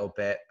changes a little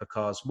bit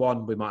because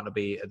one, we might not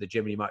be at the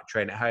gym, you might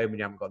train at home and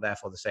you haven't got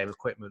therefore the same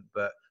equipment,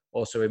 but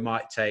also we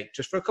might take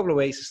just for a couple of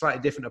weeks a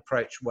slightly different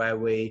approach where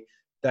we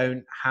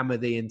don't hammer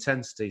the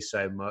intensity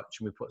so much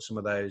and we put some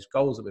of those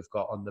goals that we've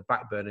got on the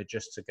back burner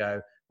just to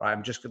go,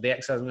 right, the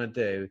exercise I'm going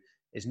to do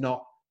is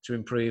not to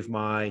improve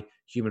my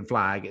human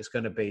flag, it's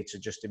going to be to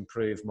just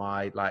improve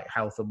my like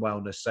health and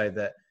wellness so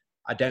that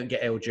I don't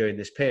get ill during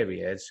this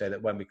period, so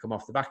that when we come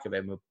off the back of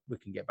it, we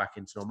can get back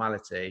into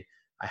normality.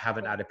 I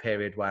haven't had a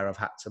period where I've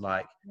had to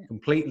like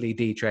completely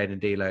detrain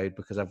and deload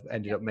because I've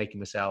ended up making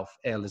myself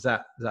ill. Is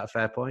that a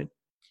fair point?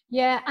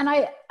 Yeah,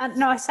 and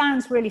no, it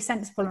sounds really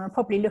sensible, and I'm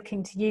probably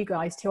looking to you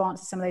guys to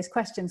answer some of those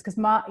questions because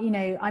I'm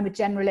a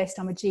generalist,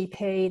 I'm a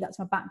GP, that's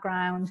my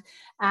background,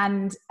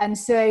 and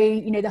so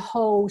the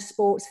whole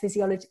sports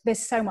physiology,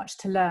 there's so much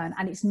to learn,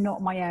 and it's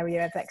not my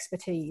area of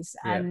expertise,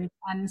 and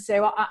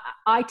so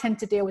I tend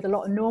to deal with a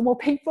lot of normal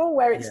people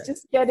where it's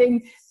just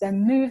getting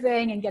them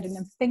moving and getting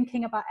them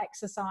thinking about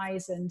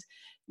exercise, and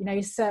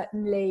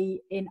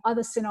certainly in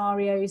other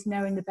scenarios,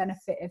 knowing the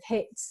benefit of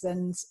HIITs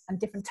and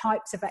different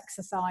types of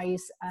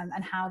exercise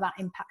and how that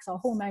impacts our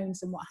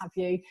hormones and what have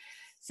you.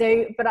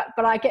 So,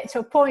 but I get to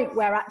a point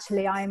where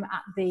actually I'm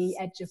at the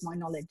edge of my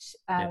knowledge.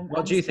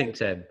 What do you think,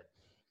 Tim?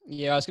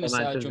 Yeah, I was going to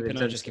say, I'll jump in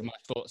and just give my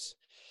thoughts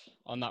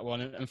on that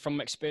one. And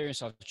from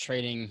experience of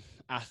training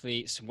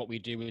athletes and what we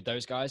do with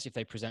those guys if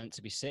they present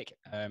to be sick,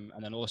 and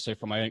then also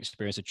from my own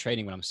experience of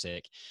training when I'm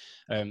sick,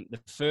 the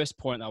first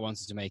point that I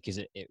wanted to make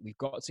is we've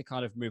got to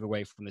kind of move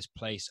away from this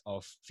place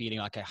of feeling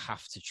like I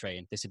have to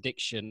train, this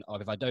addiction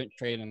of if I don't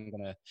train, I'm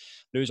going to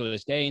lose all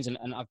those gains. And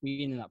I've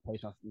been in that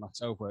place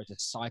myself where it's a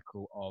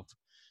cycle of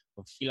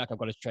feel like I've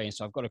got to train.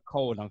 So I've got a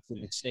cold, I'm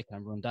feeling sick and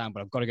I'm run down,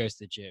 but I've got to go to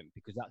the gym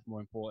because that's more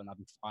important. I'll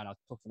be fine. I'll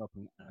toughen up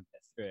and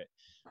get through it.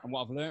 And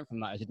what I've learned from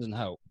that is it doesn't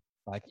help.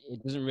 Like,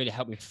 it doesn't really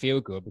help me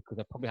feel good because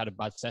I probably had a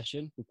bad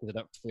session because I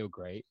don't feel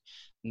great.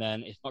 And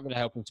then it's not going to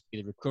help me to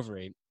be the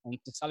recovery. And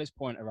to Sally's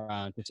point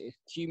around, it's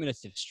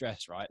cumulative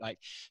stress, right? Like,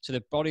 so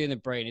the body and the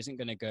brain isn't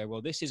going to go,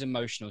 well, this is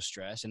emotional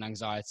stress and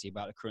anxiety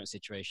about the current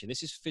situation.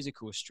 This is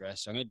physical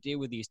stress. So I'm going to deal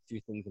with these two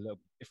things a little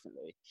bit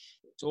differently.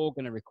 It's all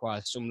going to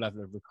require some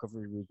level of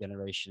recovery,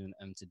 regeneration,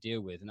 to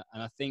deal with. And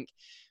I think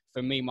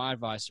for me, my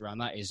advice around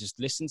that is just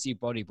listen to your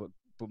body, but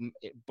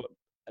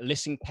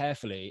listen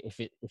carefully. If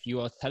you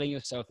are telling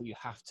yourself that you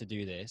have to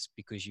do this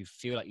because you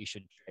feel like you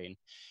should train,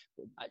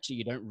 but actually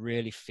you don't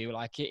really feel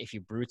like it, if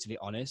you're brutally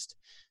honest,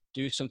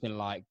 do something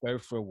like go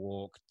for a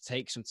walk,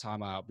 take some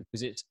time out,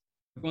 because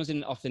everyone's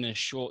often in a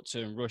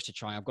short-term rush to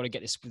try, I've got to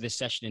get this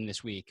session in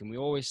this week. And we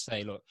always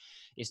say, look,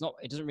 it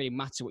doesn't really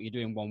matter what you do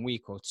in 1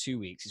 week or 2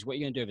 weeks. It's what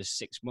you're going to do over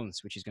 6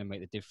 months, which is going to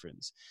make the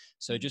difference.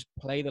 So just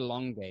play the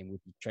long game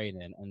with your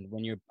training. And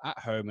when you're at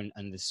home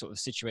and the sort of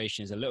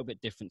situation is a little bit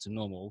different to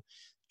normal,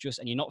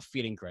 and you're not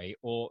feeling great,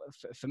 or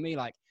for me,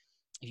 like,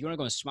 if you want to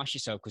go and smash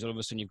yourself because all of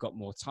a sudden you've got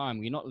more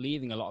time, you're not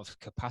leaving a lot of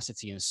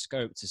capacity and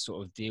scope to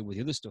sort of deal with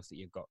the other stuff that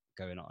you've got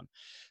going on.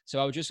 So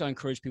I would just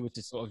encourage people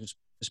to sort of just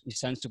be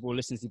sensible,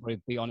 listen to your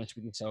body, be honest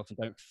with yourself, and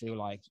don't feel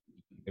like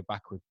you go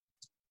backward.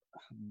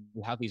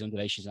 We have these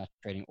undulations in our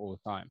training all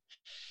the time.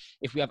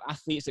 If we have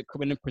athletes that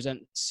come in and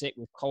present sick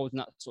with colds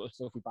and that sort of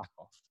stuff, we back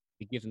off.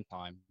 We give them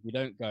time. We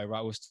don't go,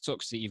 right, well, it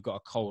sucks that you've got a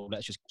cold,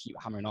 let's just keep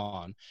hammering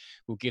on.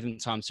 We'll give them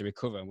time to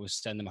recover and we'll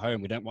send them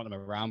home. We don't want them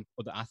around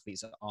other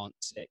athletes that aren't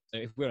sick. So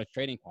if we're in a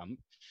training camp,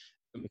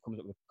 somebody comes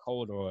up with a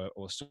cold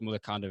or some other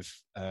kind of,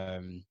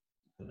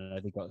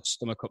 they've got a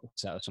stomach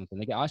upset or something,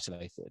 they get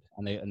isolated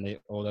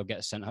or they'll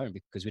get sent home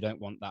because we don't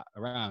want that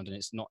around and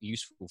it's not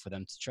useful for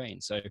them to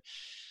train. So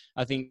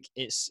I think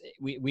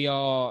we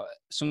are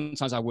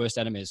sometimes our worst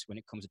enemies when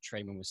it comes to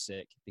training when we're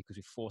sick, because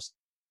we force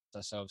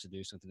ourselves to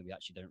do something that we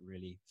actually don't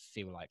really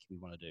feel like we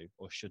want to do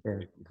or should do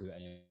it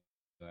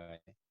anyway.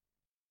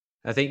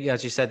 I think,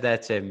 as you said there,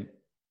 Tim,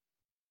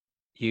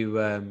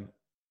 you'd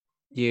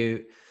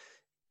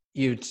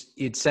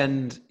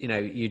send,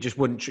 you just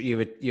wouldn't, you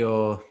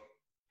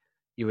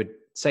would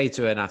say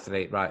to an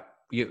athlete, right,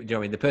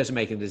 the person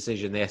making the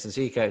decision, the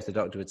S&C coach, the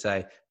doctor would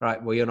say,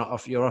 right, well,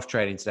 you're off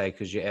training today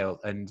because you're ill,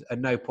 and at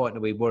no point are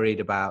we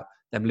worried about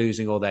them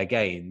losing all their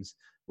gains.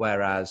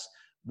 Whereas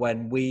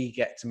when we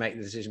get to make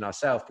the decision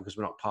ourselves, because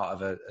we're not part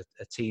of a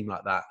team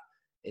like that,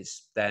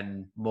 it's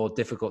then more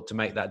difficult to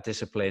make that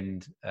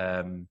disciplined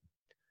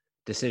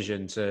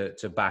decision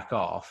to back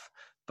off.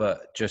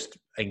 But just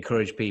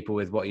encourage people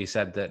with what you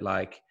said, that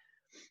like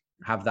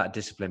have that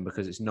discipline,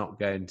 because it's not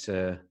going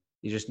to.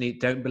 You just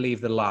don't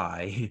believe the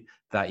lie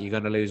that you're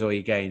going to lose all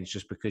your gains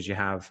just because you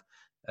have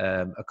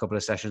a couple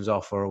of sessions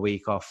off or a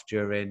week off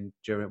during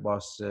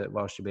whilst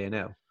you're being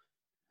ill.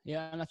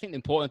 Yeah, and I think the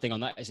important thing on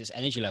that is its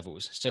energy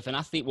levels. So if an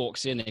athlete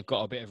walks in, they've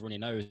got a bit of runny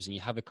nose, and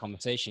you have a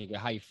conversation, you go,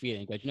 how you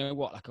feeling? You go, you know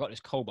what? Like, I got this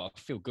cold, but I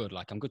feel good.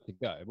 Like, I'm good to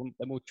go.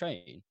 Then we'll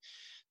train.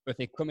 But if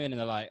they come in and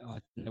they're like, oh,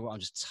 you know what? I'm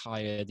just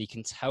tired. You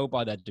can tell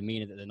by their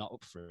demeanor that they're not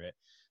up for it.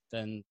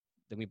 Then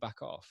we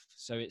back off.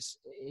 So it's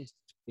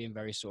being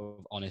very sort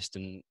of honest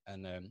and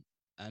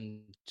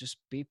just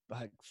be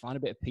like, find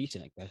a bit of peace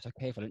in it. It's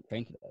okay if I don't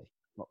train today.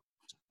 Not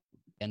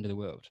the end of the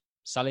world.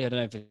 Sally, I don't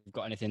know if you've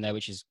got anything there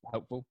which is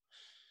helpful.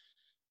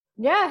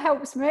 Yeah, it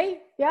helps me.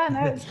 Yeah,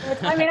 no, it's good.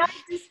 I mean,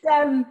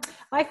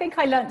 I think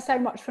I learned so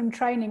much from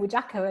training with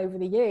Jacko over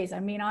the years. I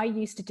mean, I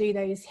used to do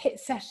those HIIT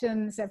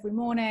sessions every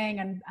morning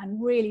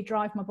and really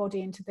drive my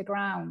body into the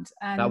ground.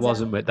 And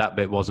that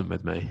bit wasn't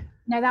with me.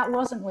 No, that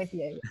wasn't with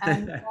you.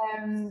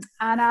 And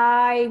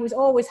I was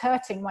always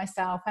hurting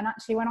myself. And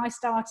actually, when I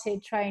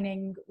started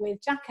training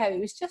with Jacko,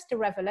 it was just a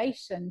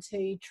revelation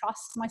to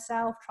trust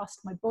myself, trust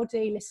my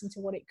body, listen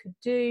to what it could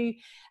do.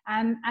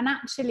 And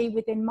actually,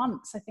 within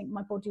months, I think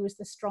my body was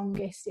the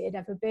strongest it had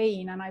ever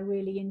been. And I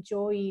really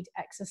enjoyed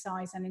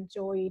exercise and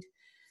enjoyed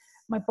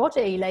my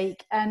body.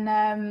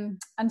 And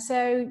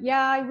so,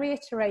 yeah, I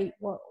reiterate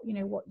what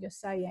you're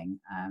saying.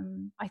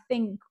 I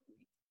think,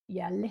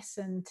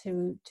 listen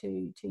to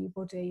your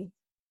body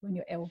when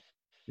you're ill.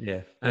 Yeah,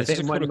 and there's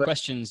a couple of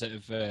questions that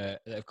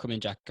have come in,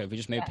 Jacko. If we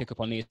just maybe pick up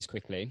on these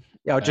quickly.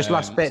 Yeah, just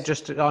last bit,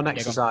 just on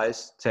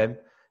exercise, Tim.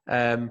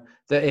 That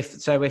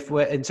if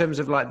we're in terms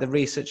of like the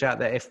research out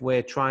there, if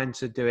we're trying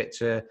to do it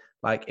to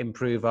like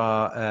improve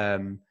our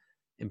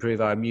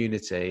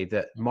immunity,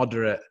 that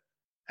moderate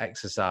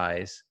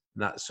exercise,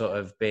 that sort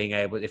of being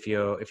able, if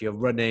you're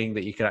running,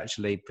 that you could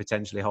actually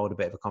potentially hold a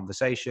bit of a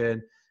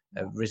conversation.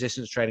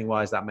 Resistance training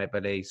wise, that may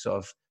be sort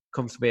of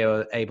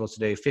comfortably able to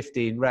do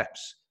 15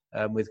 reps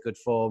with good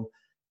form.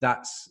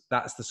 That's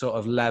the sort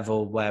of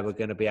level where we're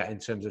going to be at in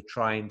terms of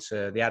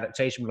the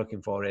adaptation we're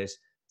looking for is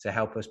to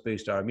help us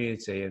boost our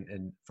immunity,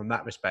 and from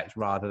that respect,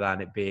 rather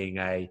than it being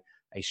a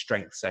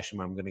strength session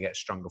where I'm going to get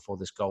stronger for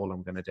this goal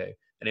I'm going to do.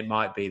 And it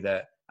might be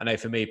that, I know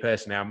for me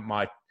personally,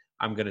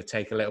 I'm going to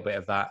take a little bit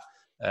of that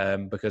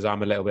because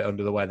I'm a little bit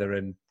under the weather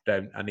and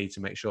I need to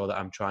make sure that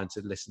I'm trying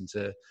to listen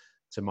to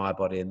my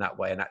body in that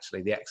way. And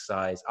actually the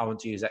exercise, I want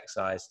to use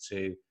exercise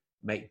to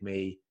make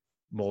me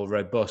more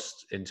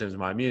robust in terms of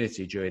my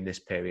immunity during this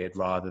period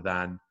rather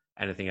than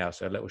anything else.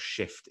 So a little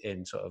shift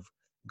in sort of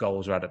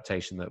goals or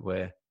adaptation that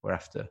we're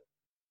after.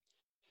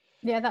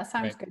 Yeah, that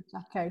sounds good,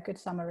 Jacko. Good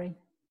summary.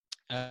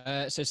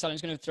 So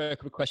Sally's going to throw a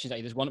couple of questions at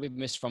you. There's one that we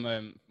missed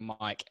from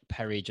Mike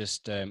Perry,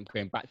 just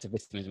going back to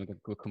vitamins, and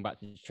we'll come back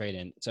to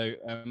training. So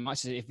Mike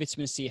says, if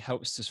vitamin C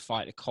helps us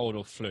fight a cold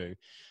or flu,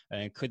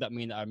 could that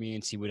mean that our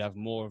immunity would have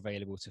more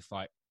available to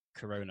fight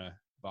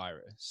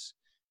coronavirus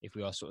if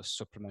we are sort of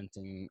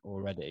supplementing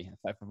already?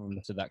 If I've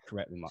understood that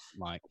correctly,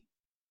 Mike.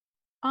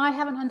 I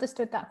haven't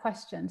understood that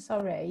question.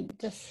 Sorry.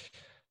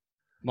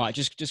 Mike,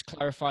 just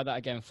clarify that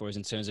again for us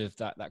in terms of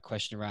that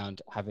question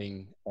around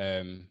having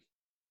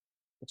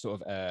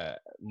sort of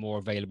more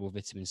available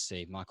vitamin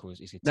C. Michael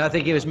is no, I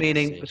think he was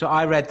meaning. So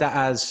I read that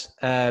as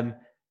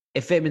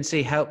if vitamin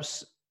C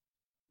helps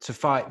to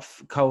fight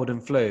cold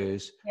and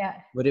flus. Yeah.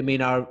 Would it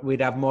mean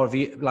we'd have more of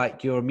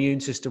like your immune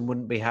system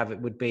would be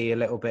a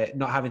little bit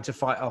not having to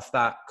fight off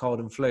that cold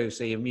and flu,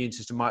 so your immune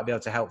system might be able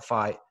to help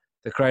fight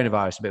the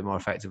coronavirus a bit more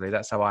effectively.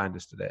 That's how I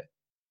understood it.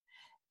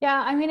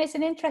 Yeah, I mean, it's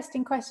an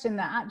interesting question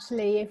that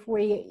actually, if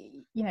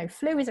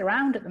flu is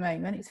around at the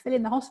moment, it's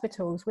filling the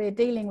hospitals. We're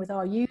dealing with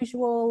our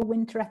usual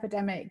winter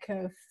epidemic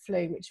of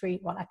flu,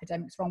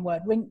 epidemic's the wrong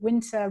word,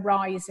 winter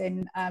rise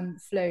in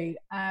flu.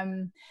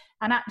 And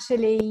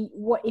actually,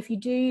 if you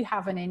do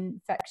have an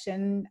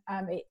infection,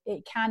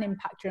 it can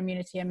impact your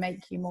immunity and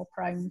make you more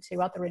prone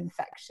to other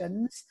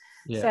infections.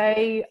 Yeah.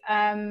 So,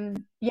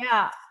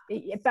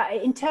 but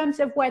in terms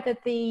of whether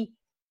the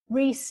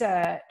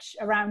research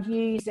around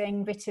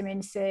using vitamin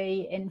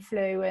C in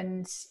flu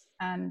and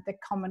the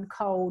common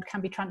cold can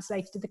be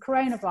translated to the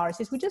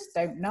coronaviruses, we just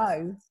don't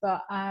know.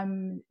 But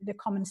the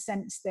common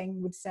sense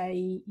thing would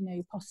say,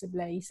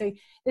 possibly. So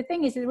the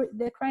thing is,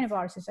 the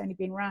coronavirus has only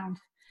been around.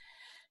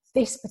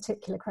 This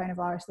particular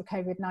coronavirus, the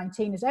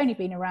COVID-19, has only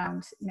been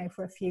around,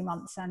 for a few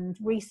months, and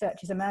research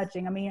is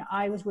emerging. I mean,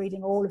 I was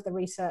reading all of the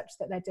research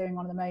that they're doing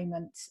on at the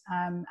moment,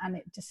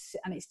 and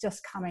it's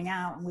just coming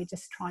out, and we're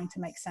just trying to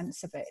make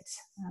sense of it.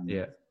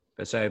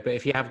 But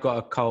if you have got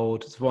a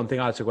cold, one thing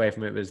I took away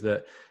from it was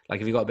that,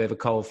 like, if you've got a bit of a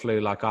cold flu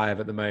like I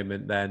have at the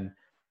moment, then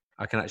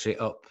I can actually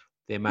up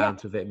the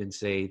amount of vitamin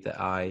C that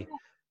I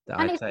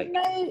take.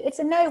 It's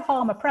a no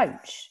harm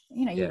approach.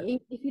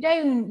 If you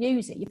don't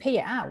use it, you pee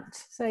it out.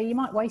 So you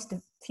might waste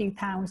a few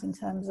pounds in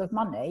terms of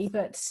money,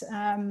 but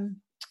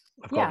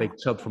I've got a big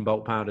tub from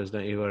bulk powders,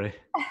 don't you worry.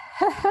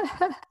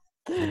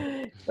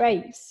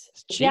 Great.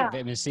 It's cheap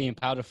vitamin C in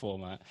powder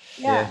format.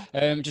 Yeah.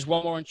 Just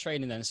one more on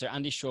training then. So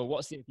Andy Shaw,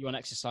 what's the view on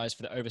exercise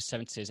for the over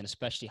 70s and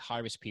especially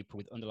high-risk people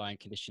with underlying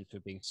conditions who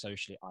are being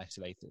socially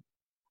isolated?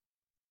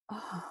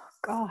 Oh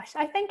gosh,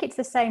 I think it's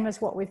the same as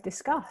what we've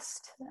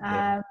discussed.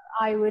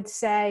 I would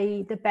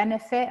say the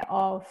benefit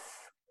of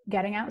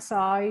getting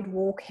outside,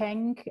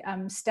 walking,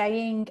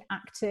 staying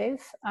active.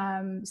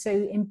 So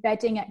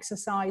embedding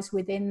exercise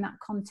within that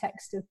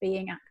context of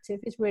being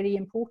active is really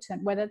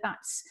important, whether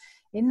that's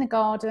in the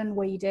garden,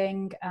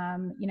 weeding,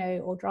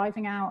 or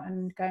driving out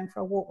and going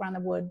for a walk around the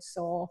woods,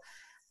 or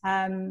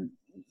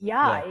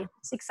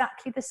it's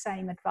exactly the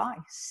same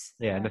advice.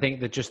 And I think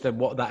that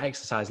what that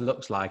exercise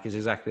looks like is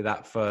exactly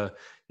that. For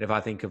if I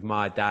think of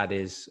my dad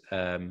is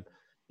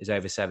is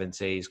over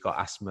 70, he's got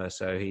asthma,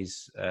 so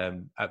he's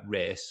at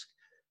risk.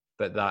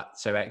 But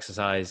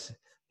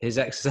his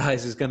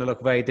exercise is going to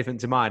look very different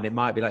to mine. It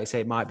might be, like you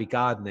say, it might be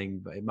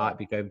gardening, but it might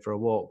be going for a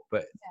walk.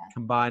 But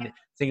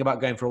think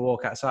about going for a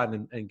walk outside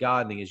and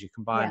gardening is you're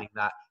combining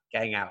that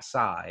getting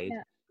outside.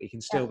 But you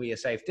can still be a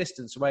safe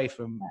distance away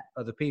from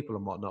other people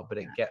and whatnot. But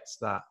it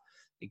gets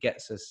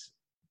us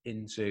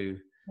into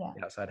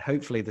the outside.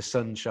 Hopefully the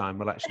sunshine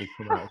will actually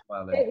come out as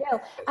well. It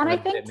will. And I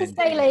think to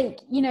say, like,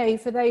 you know,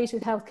 for those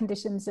with health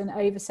conditions and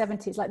over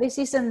 70s, like, this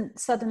isn't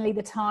suddenly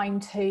the time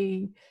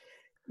to,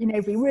 you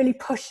know, be really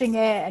pushing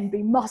it and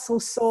be muscle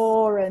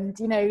sore and,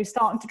 you know,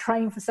 starting to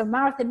train for some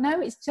marathon.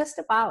 No, it's just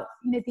about,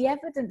 you know, the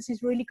evidence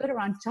is really good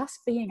around just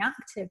being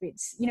active.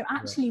 It's, you know,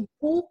 actually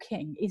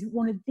walking is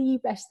one of the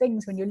best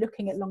things when you're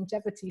looking at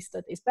longevity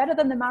studies, better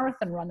than the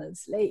marathon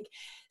runners. Like,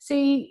 so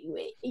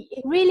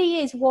it really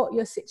is what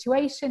your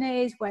situation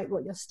is,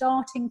 what your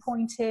starting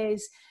point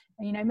is,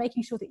 you know,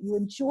 making sure that you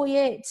enjoy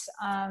it,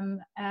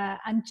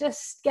 and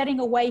just getting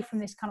away from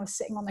this kind of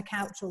sitting on the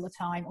couch all the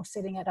time or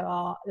sitting at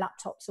our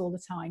laptops all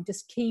the time.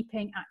 Just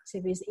keeping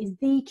active is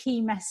the key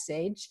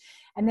message.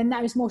 And then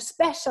those more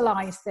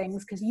specialized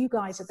things, because you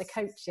guys are the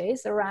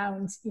coaches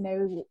around, you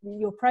know,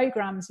 your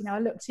programs, you know, I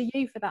look to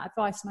you for that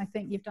advice, and I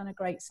think you've done a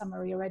great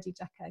summary already,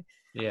 Jacko.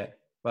 Yeah.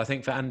 Well, I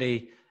think for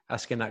Andy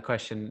asking that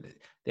question,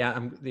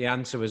 the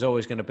answer was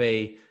always going to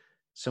be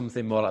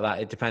something more like that.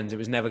 It depends. It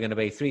was never going to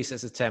be 3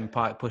 sets of 10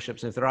 pike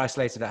push-ups. And if they're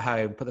isolated at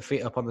home, put the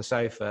feet up on the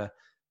sofa.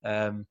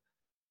 You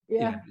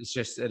know, it's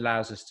just, it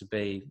allows us to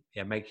be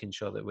making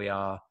sure that we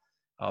are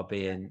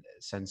being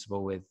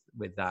sensible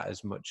with that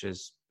as much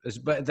as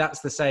but that's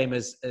the same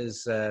as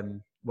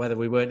whether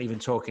we weren't even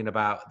talking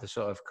about the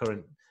sort of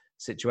current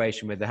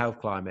situation with the health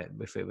climate.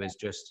 If it was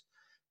just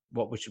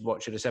what should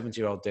a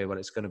 70-year-old do? Well,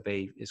 it's going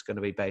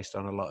to be based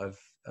on a lot of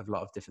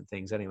different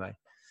things anyway.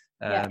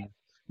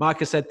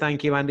 Micah said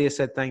thank you. Andy has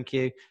said thank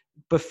you.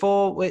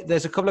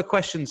 There's a couple of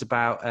questions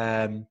about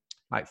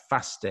like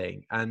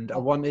fasting, and I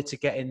wanted to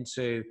get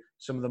into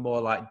some of the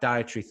more like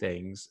dietary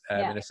things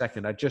in a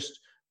second. I just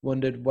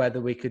wondered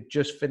whether we could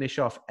just finish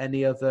off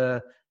any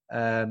other.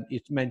 You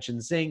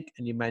mentioned zinc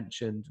and you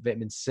mentioned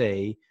vitamin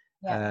C.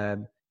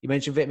 You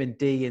mentioned vitamin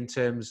D in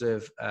terms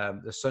of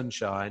the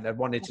sunshine. I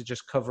wanted to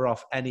just cover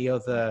off any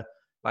other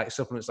like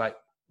supplements. Like,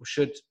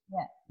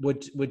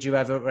 would you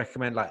ever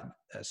recommend like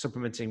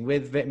supplementing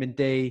with vitamin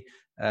D?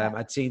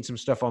 I'd seen some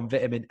stuff on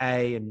vitamin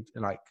A and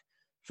like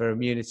for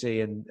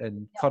immunity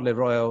and cod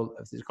liver oil.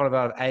 Is cod liver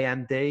oil A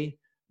and D?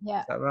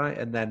 Is that right?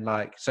 And then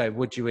like, so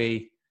would you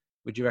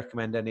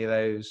recommend any of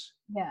those?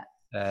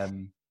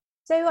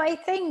 So I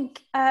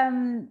think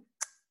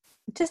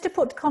just to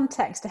put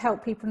context to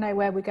help people know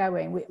where we're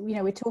going,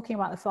 we're talking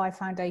about the 5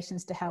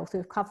 foundations to health.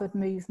 We've covered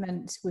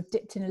movement, we've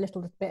dipped in a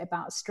little bit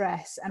about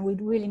stress, and we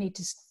really need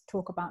to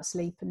talk about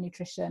sleep and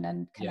nutrition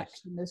and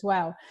connection as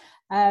well.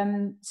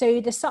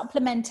 So the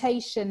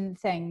supplementation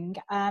thing,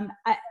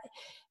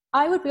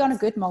 I would be on a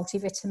good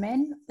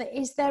multivitamin.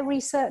 Is there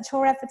research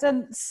or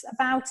evidence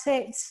about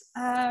it?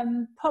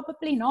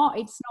 Probably not.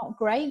 It's not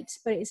great,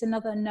 but it's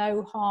another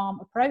no harm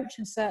approach.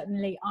 And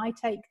certainly I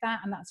take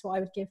that, and that's what I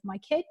would give my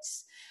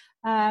kids.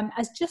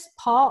 As just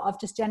part of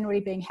just generally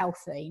being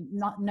healthy,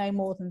 no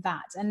more than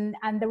that. And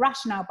the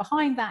rationale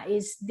behind that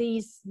is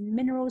these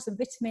minerals and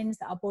vitamins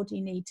that our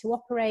body need to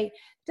operate,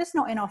 just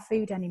not in our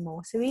food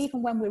anymore. So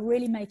even when we're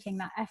really making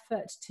that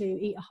effort to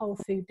eat a whole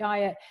food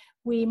diet,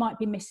 we might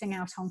be missing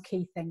out on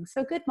key things.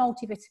 So good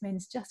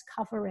multivitamins, just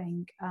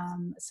covering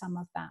some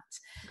of that.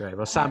 Great.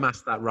 Well, Sam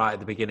asked that right at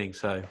the beginning,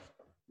 so.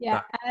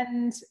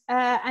 And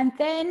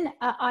then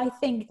I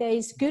think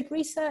there's good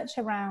research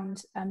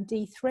around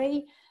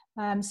D3.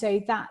 So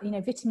that,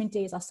 vitamin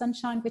D is our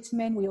sunshine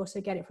vitamin. We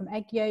also get it from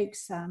egg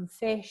yolks,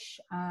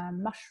 fish,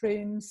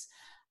 mushrooms.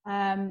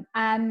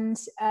 And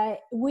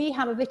we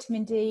have a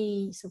vitamin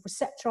D sort of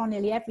receptor on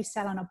nearly every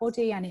cell in our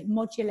body, and it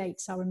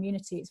modulates our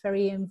immunity. It's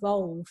very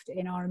involved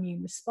in our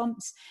immune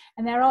response.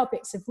 And there are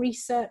bits of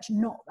research,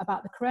 not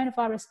about the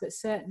coronavirus, but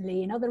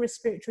certainly in other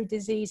respiratory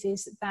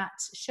diseases, that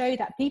show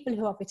that people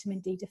who are vitamin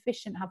D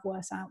deficient have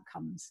worse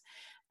outcomes.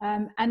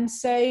 And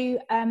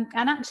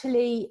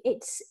actually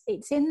it's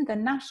in the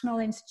National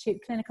Institute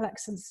of Clinical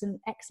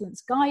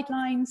Excellence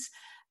guidelines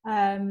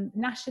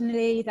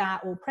nationally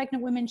that all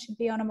pregnant women should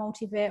be on a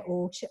multivit,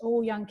 or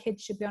all young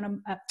kids should be on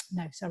a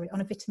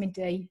vitamin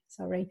D.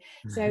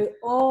 So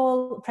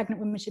all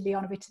pregnant women should be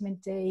on a vitamin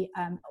D.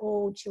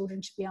 All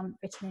children should be on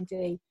vitamin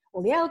D.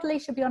 All the elderly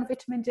should be on a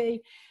vitamin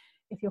D.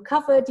 If you're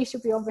covered, you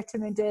should be on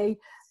vitamin D.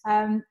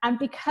 And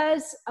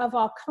because of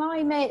our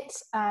climate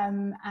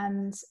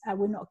and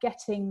we're not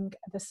getting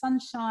the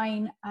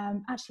sunshine,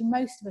 actually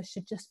most of us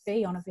should just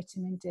be on a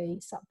vitamin D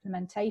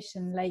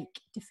supplementation. Like,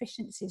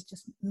 deficiency is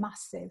just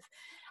massive.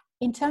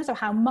 In terms of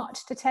how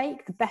much to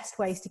take, the best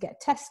way is to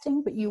get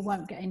testing, but you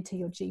won't get into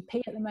your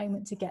GP at the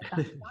moment to get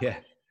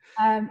that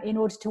in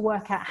order to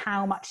work out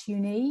how much you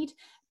need.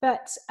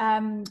 But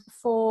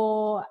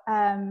for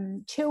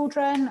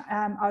children,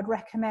 I'd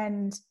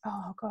recommend,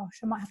 I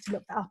might have to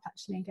look that up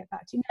actually and get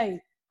back to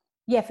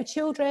you. For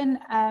children,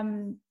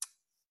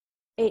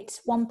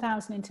 it's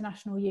 1,000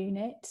 international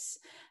units.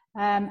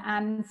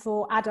 And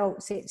for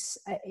adults,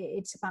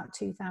 it's about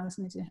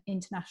 2,000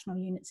 international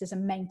units as a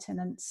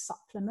maintenance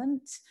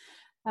supplement.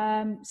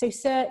 So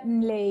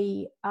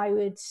certainly I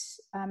would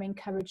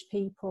encourage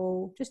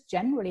people just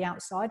generally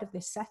outside of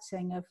this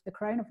setting of the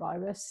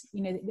coronavirus,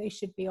 that they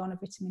should be on a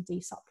vitamin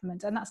D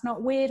supplement. And that's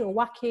not weird or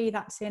wacky,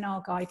 that's in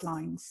our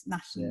guidelines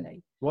nationally. Yeah.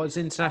 What does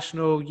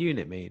international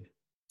unit mean?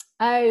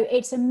 Oh,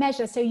 it's a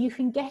measure. So you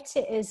can get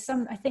it as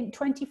I think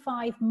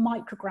 25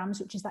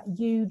 micrograms, which is that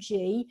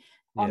UG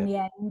on the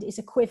end, is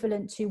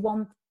equivalent to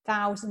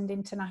 1,000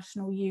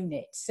 international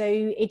units. So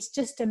it's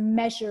just a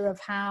measure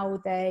of how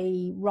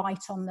they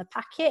write on the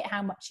packet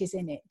how much is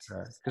in it.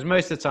 Because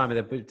most of the time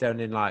they're done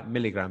in like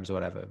milligrams or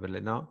whatever, will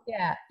it not?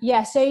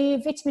 Yeah. So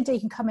vitamin D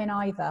can come in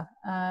either.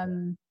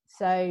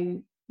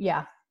 So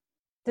yeah.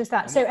 There's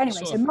that. So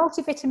anyway, so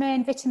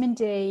multivitamin, vitamin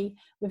D,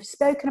 we've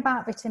spoken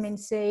about vitamin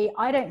C.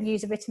 I don't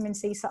use a vitamin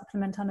C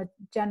supplement on a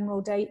general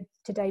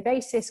day-to-day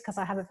basis because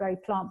I have a very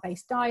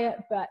plant-based diet,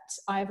 but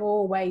I've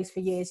always,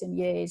 for years and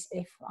years,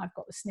 if I've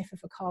got the sniff of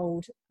a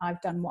cold,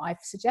 I've done what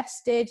I've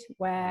suggested,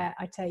 where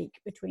I take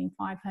between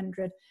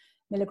 500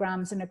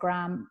 milligrams and a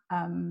gram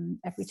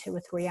every 2 or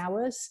 3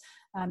 hours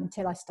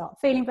until I start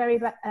feeling very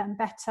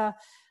better.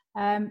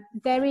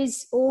 There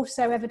is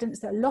also evidence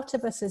that a lot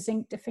of us are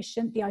zinc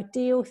deficient. The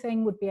ideal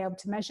thing would be able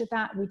to measure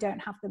that. We don't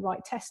have the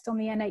right test on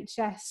the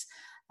NHS.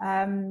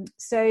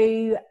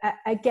 So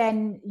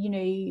again,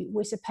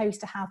 we're supposed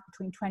to have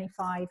between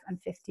 25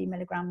 and 50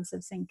 milligrams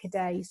of zinc a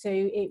day. So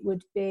it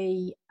would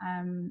be,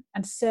 and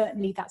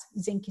certainly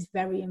zinc is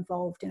very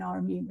involved in our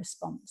immune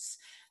response.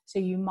 So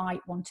you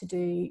might want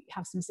to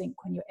have some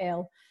zinc when you're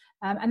ill.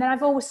 And then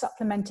I've always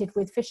supplemented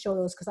with fish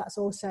oils because that's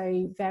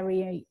also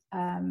very,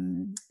 our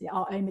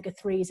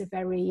omega-3s are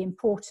very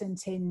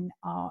important in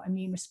our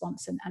immune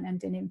response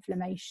and in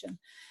inflammation.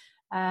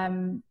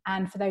 And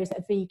for those that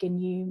are vegan,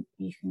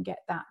 you can get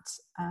that,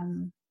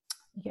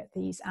 you get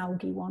these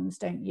algae ones,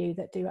 don't you,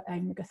 that do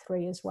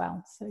omega-3 as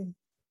well. So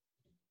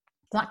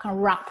that kind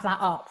of wrap that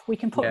up. We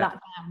can put that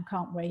down,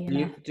 can't we?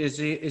 Is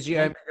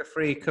your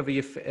omega-3 cover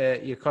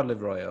your cod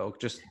liver oil?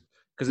 Just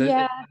because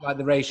like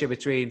the ratio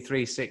between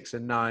 3, 6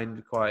 and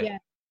 9 quite.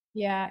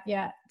 Yeah.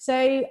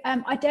 So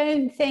I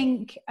don't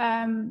think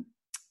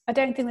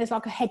there's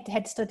like a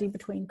head-to-head study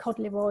between cod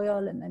liver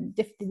oil and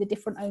the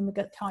different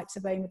types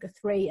of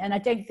omega-3, and I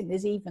don't think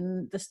there's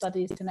even the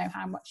studies to know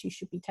how much you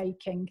should be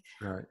taking.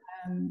 Right.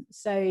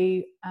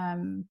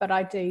 But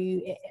I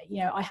do,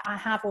 I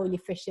have oily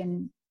fish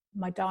in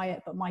my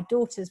diet, but my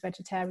daughter's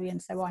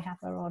vegetarian, so I have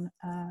her on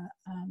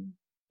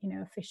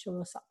a fish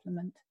oil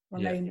supplement or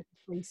an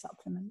omega-3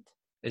 supplement.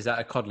 Is that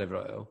a cod liver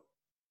oil?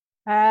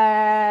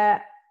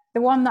 The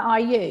one that I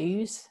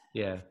use.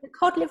 Yeah. The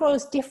cod liver oil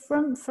is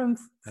different from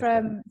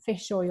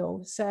fish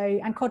oil. So,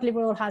 and cod liver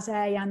oil has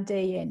A and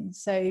D in.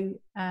 So,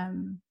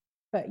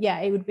 but yeah,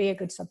 it would be a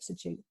good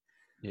substitute.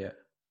 Yeah.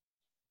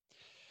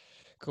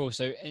 Cool.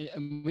 So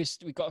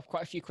we've got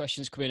quite a few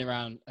questions coming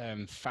around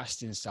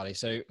fasting, Sally.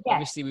 So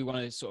obviously we want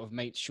to sort of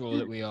make sure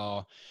that we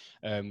are,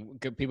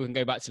 people can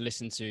go back to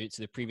listen to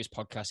the previous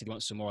podcast if you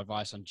want some more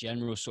advice on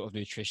general sort of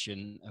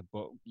nutrition.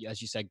 But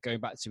as you said, going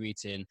back to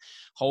eating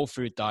whole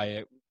food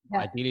diet,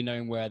 ideally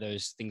knowing where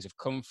those things have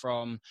come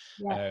from,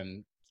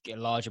 get a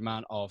large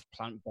amount of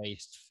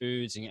plant-based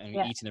foods and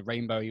eating the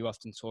rainbow you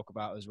often talk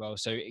about as well.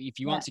 So if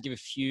you want to give a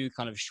few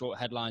kind of short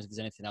headlines, if there's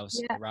anything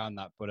else around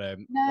that, but rather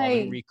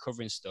than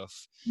recovering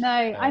stuff.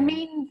 I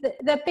mean,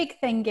 the big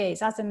thing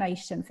is, as a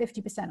nation,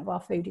 50% of our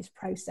food is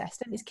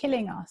processed and it's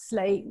killing us.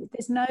 Like,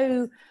 there's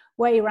no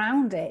way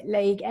around it.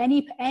 Like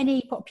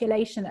any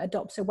population that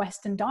adopts a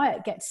Western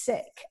diet gets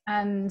sick,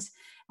 and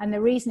the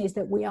reason is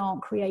that we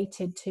aren't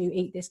created to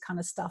eat this kind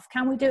of stuff.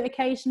 Can we do it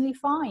occasionally?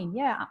 Fine.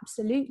 Yeah,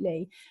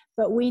 absolutely.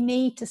 But we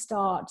need to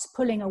start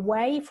pulling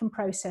away from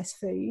processed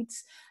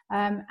foods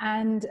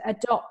and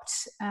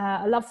adopt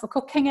a love for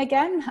cooking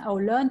again,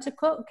 or learn to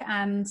cook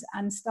and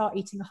start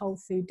eating a whole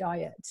food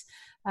diet.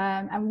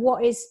 And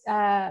what is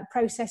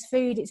processed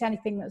food? It's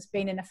anything that's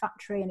been in a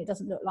factory and it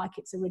doesn't look like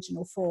its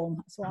original form.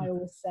 That's what I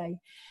always say.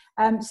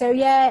 So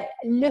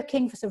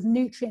looking for sort of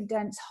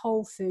nutrient-dense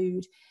whole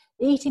food,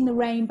 eating the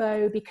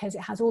rainbow because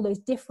it has all those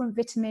different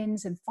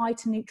vitamins and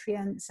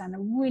phytonutrients and are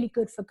really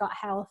good for gut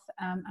health.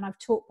 And I've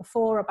talked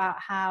before about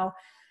how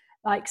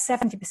like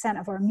 70%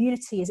 of our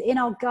immunity is in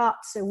our gut.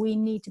 So we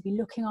need to be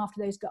looking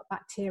after those gut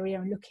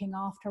bacteria and looking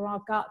after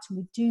our gut. And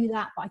we do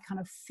that by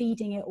kind of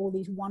feeding it all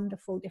these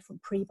wonderful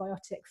different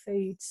prebiotic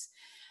foods.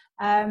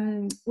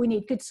 We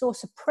need good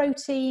source of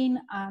protein.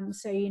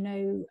 So,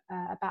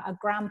 about a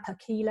gram per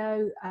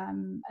kilo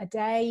a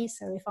day.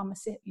 So if I'm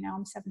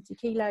 70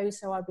 kilos,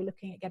 so I'll be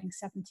looking at getting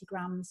 70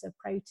 grams of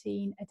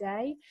protein a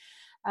day.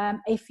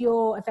 If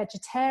you're a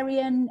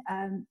vegetarian,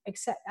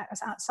 except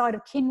outside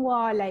of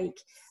quinoa, like,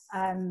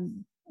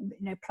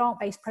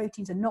 plant-based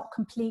proteins are not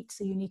complete,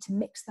 so you need to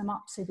mix them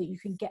up so that you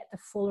can get the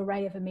full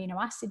array of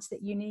amino acids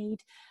that you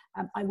need.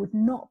 I would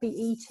not be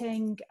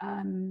eating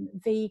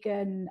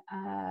vegan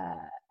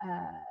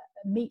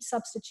meat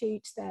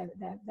substitutes. They're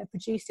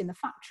produced in the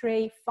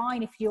factory.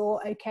 Fine if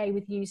you're okay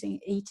with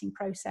eating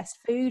processed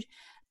food,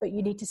 but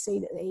you need to see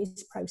that it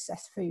is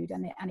processed food,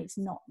 and it's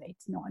not a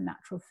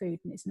natural food,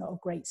 and it's not a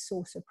great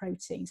source of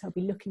protein. So I'll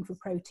be looking for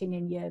protein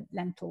in your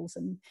lentils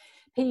and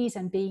peas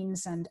and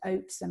beans and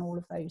oats and all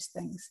of those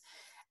things.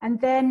 And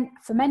then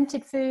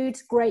fermented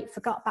foods, great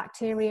for gut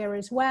bacteria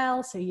as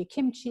well. So your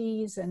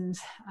kimchis and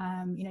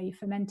your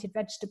fermented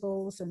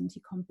vegetables and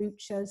your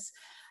kombuchas.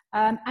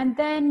 And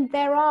then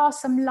there are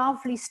some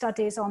lovely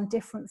studies on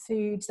different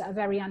foods that are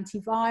very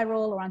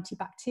antiviral or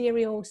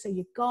antibacterial. So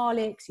your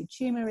garlics, your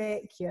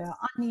turmeric, your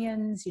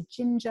onions, your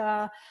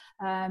ginger,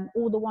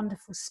 all the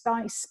wonderful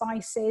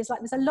spices.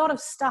 Like there's a lot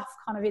of stuff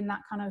kind of in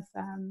that kind of,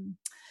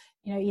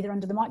 either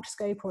under the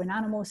microscope or in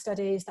animal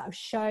studies that have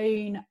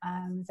shown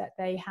that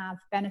they have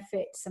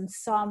benefits, and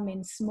some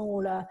in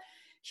smaller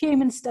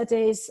human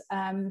studies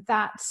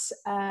that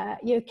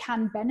you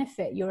can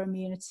benefit your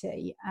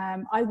immunity.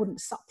 I wouldn't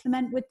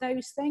supplement with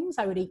those things.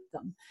 I would eat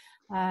them.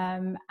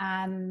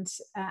 And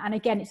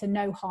again, it's a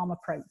no harm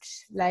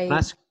approach. Can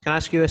I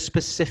ask you a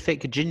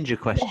specific ginger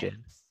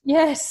question?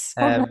 Yes.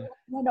 I might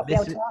not be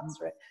able to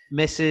answer it.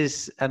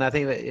 And I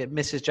think that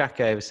Mrs.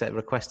 Jacko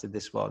requested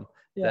this one.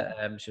 Yeah.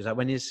 That, she was like,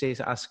 when you see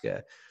to ask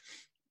her,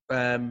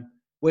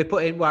 we're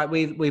putting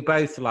we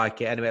both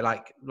like it anyway,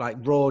 like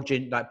raw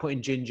ginger, like putting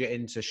ginger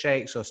into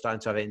shakes or starting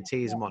to have it in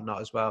teas and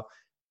whatnot as well.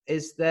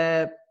 Is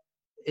there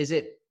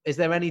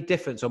any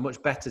difference, or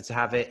much better to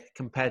have it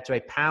compared to a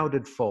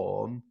powdered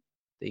form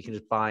that you can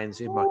just buy in the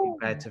supermarket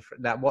compared to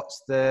that?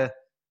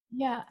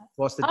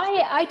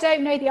 I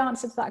don't know the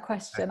answer to that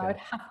question. Okay. I would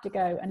have to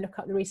go and look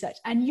up the research.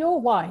 And your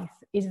wife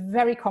is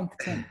very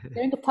competent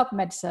doing a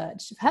PubMed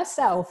search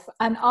herself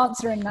and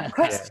answering that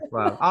question.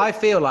 Well, I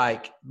feel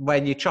like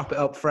when you chop it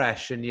up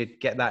fresh and you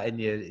get that in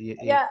your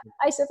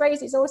I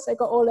suppose it's also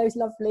got all those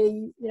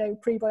lovely,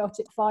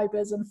 prebiotic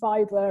fibers and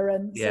fiber,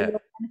 and so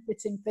you're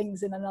benefiting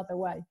things in another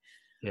way.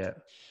 Yeah,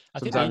 I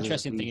think the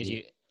interesting thing is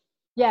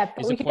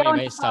but we could go on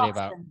to study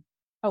about.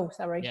 Oh,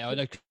 sorry. Yeah,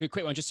 a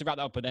quick one just to wrap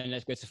that up, but then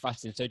let's go to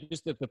fasting. So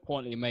just the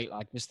point that you make,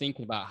 like just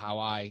thinking about how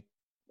I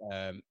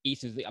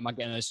eat, am I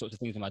getting those sorts of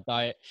things in my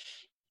diet?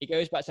 It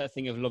goes back to that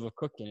thing of love of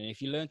cooking. And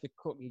if you learn to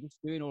cook, you're just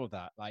doing all of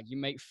that. Like you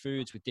make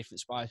foods with different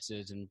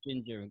spices and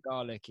ginger and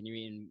garlic, and you're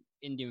eating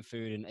Indian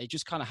food, and it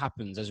just kind of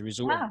happens as a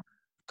result of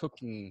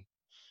cooking,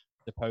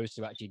 as opposed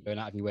to actually going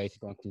out of your way to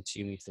go and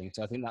consume these things.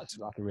 So I think that's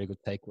like a really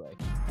good takeaway.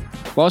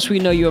 Whilst we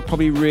know you're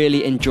probably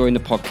really enjoying the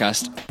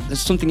podcast, there's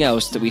something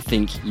else that we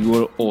think you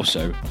will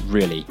also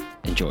really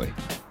enjoy.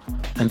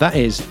 And that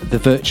is the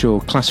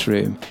virtual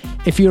classroom.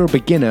 If you're a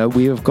beginner,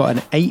 we have got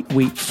an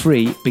 8-week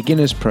free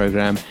beginners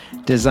program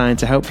designed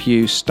to help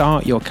you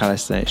start your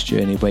calisthenics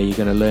journey, where you're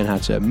going to learn how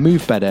to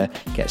move better,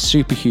 get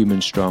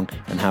superhuman strong,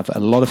 and have a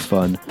lot of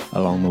fun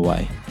along the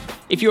way.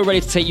 If you're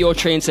ready to take your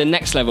training to the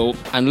next level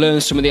and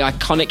learn some of the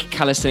iconic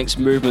calisthenics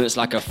movements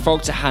like a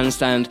frog to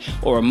handstand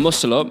or a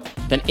muscle up,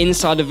 then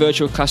inside the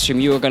virtual classroom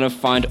you are going to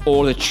find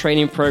all the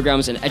training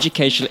programs and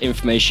educational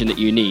information that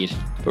you need.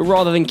 But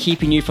rather than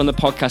keeping you from the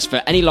podcast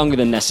for any longer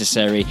than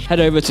necessary,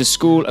 head over to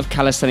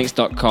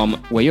schoolofcalisthenics.com,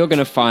 where you're going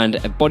to find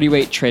a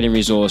bodyweight training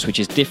resource which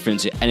is different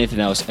to anything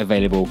else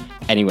available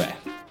anywhere.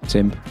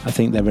 Tim, I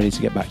think they're ready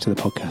to get back to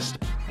the podcast.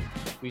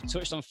 We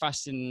touched on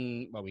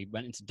fasting. Well, we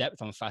went into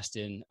depth on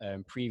fasting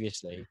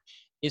previously.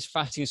 Is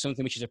fasting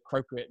something which is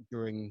appropriate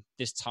during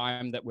this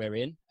time that we're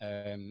in?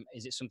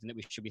 Is it something that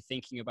we should be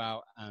thinking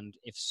about? And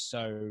if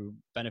so,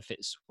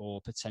 benefits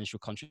or potential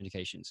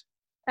contraindications?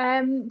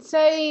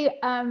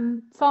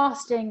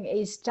 Fasting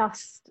is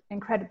just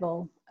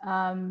incredible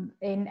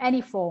in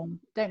any form.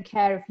 Don't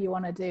care if you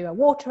want to do a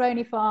water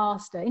only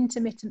fast, an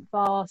intermittent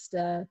fast,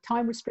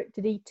 time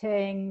restricted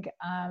eating.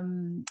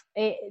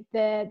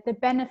 The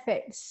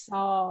benefits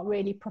are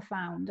really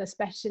profound,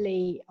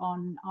 especially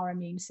on our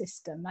immune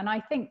system. And I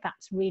think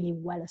that's really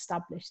well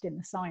established in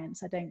the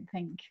science. I don't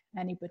think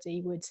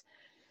anybody would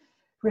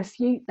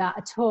refute that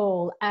at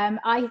all.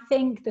 I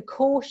think the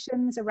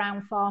cautions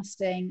around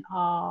fasting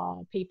are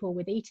people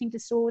with eating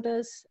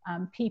disorders,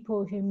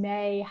 people who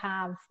may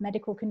have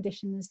medical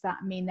conditions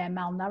that mean they're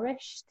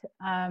malnourished.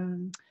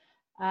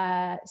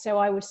 So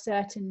I would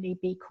certainly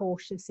be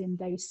cautious in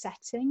those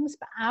settings,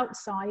 but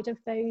outside of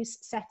those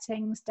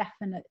settings,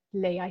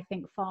 definitely I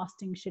think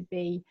fasting should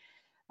be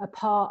a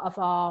part of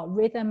our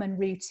rhythm and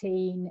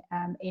routine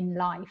in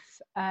life.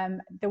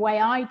 The way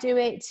I do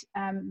it,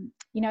 and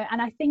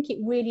I think it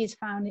really is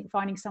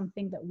finding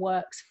something that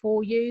works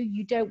for you.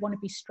 You don't want to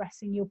be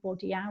stressing your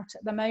body out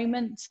at the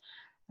moment.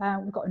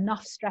 We've got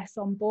enough stress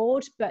on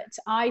board, but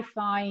I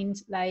find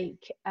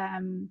like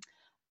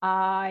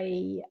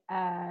I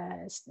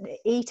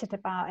eat at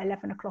about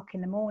 11 o'clock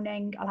in the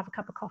morning. I'll have a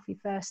cup of coffee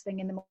first thing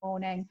in the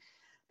morning,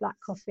 black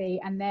coffee,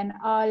 and then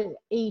I'll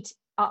eat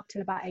up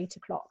till about 8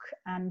 o'clock,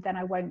 and then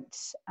I won't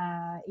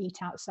eat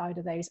outside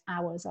of those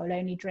hours. I'll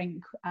only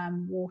drink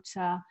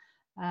water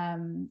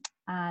and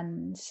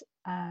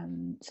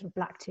sort of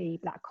black tea,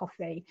 black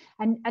coffee.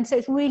 And so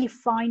it's really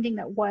finding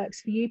that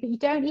works for you, but you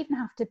don't even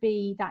have to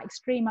be that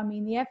extreme. I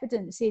mean, the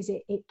evidence is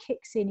it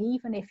kicks in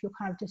even if you're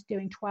kind of just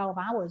doing 12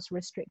 hours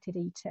restricted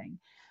eating.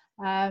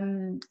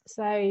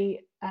 My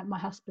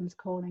husband's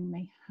calling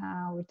me.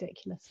 How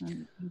ridiculous,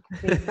 and you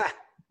can be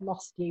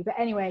lost you. But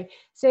anyway,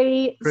 so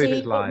it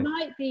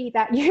might be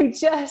that you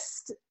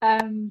just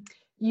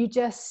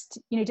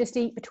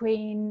eat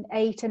between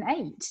 8 and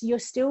 8. You're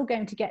still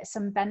going to get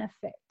some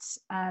benefits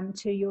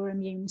to your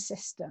immune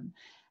system.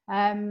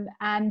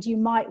 And you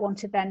might want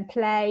to then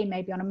play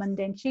maybe on a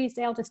Monday and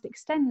Tuesday. I'll just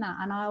extend that,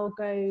 and I'll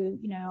go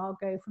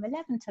from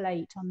 11 till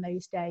 8 on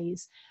those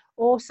days.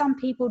 Or some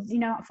people,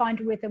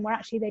 find a rhythm where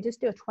actually they just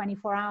do a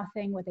 24-hour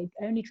thing where they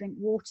only drink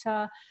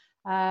water.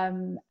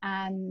 And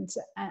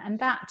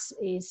that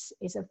is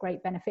of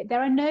great benefit.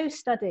 There are no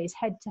studies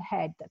head to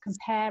head that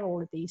compare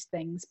all of these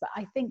things, but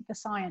I think the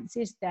science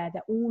is there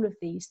that all of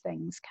these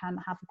things can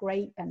have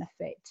great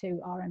benefit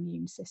to our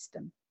immune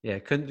system. Yeah,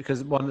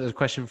 because one of the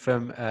question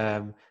from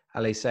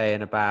Ali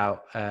saying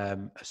about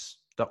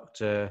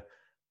Dr.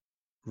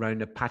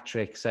 Rona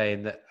Patrick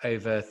saying that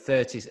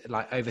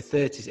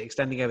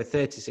extending over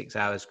 36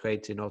 hours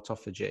creating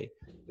autophagy,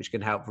 which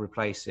can help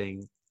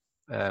replacing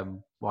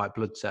white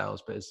blood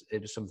cells, but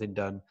it was something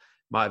done,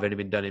 might have only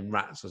been done in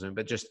rats or something,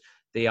 but just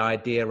the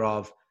idea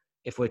of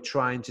if we're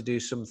trying to do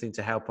something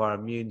to help our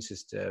immune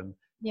system,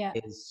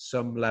 is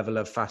some level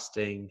of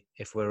fasting,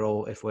 if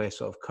we're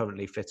sort of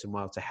currently fit and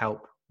well, to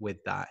help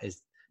with that,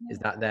 is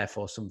that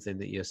therefore something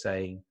that you're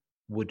saying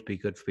would be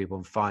good for people,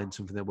 and find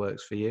something that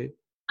works for you?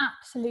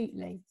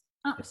 Absolutely.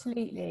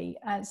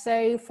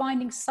 So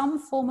finding some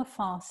form of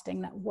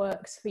fasting that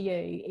works for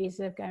you is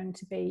going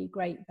to be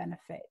great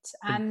benefit.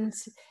 And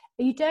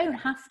you don't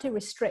have to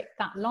restrict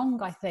that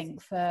long, I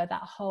think, for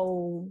that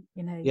whole,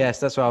 Yes,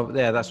 that's what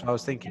I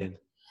was thinking.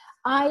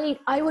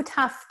 I would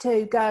have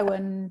to go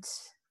and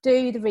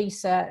do the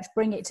research,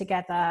 bring it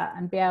together,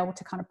 and be able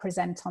to kind of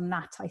present on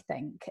that, I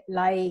think.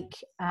 I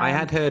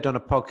had heard on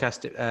a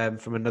podcast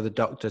from another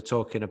doctor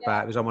talking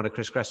about, it was on one of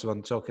Chris Cress's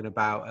one, talking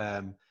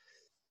about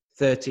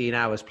 13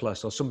 hours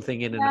plus or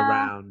something in and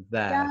around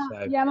there.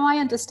 My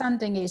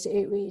understanding is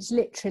it was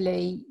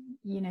literally,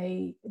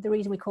 the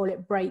reason we call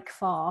it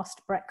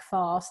breakfast,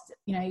 breakfast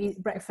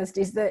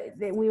is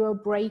that we were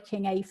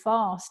breaking a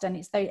fast, and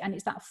it's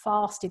that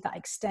fasted, that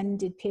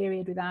extended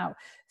period without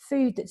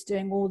food that's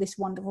doing all this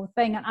wonderful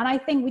thing. And I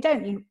think we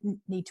don't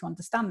need to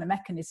understand the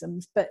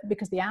mechanisms, but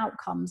because the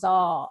outcomes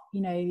are,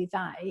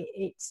 that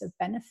it's of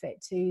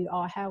benefit to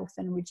our health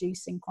and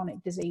reducing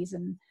chronic disease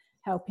and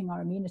helping our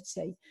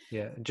immunity.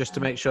 Yeah, just to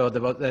make sure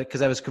because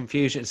there was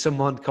confusion.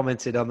 Someone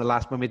commented on the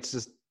last when we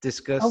discussed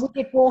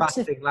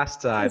fasting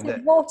last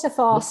time. Water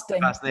fasting.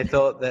 They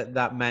thought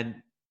that meant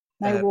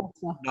water,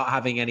 not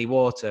having any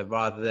water,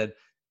 rather than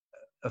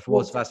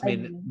water fast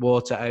mean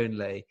water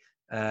only.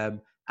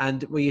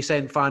 And were you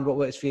saying find what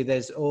works for you?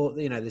 There's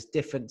there's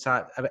different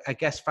types. I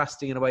guess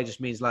fasting in a way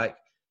just means like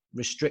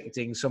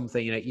restricting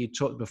something. You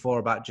talked before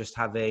about just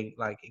having,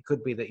 it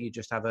could be that you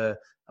just have a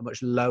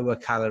much lower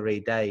calorie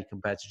day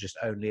compared to just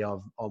only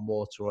on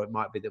water, or it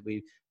might be that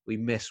we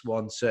miss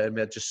one certain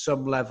meal, just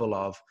some level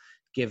of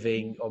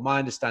giving, or my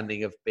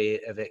understanding of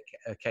it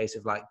a case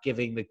of like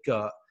giving the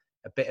gut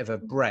a bit of a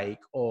break,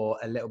 or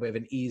a little bit of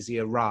an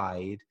easier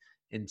ride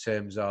in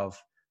terms of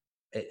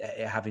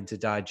it having to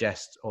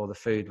digest all the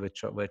food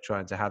we're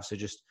trying to have. So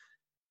just,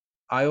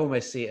 I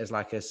almost see it as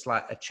like a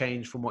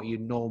change from what you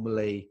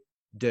normally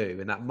do,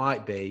 and that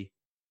might be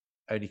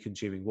only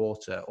consuming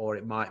water, or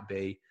it might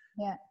be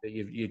that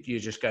you're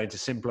just going to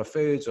simpler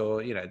foods,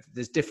 or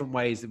there's different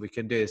ways that we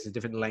can do this. There's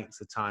different lengths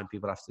of time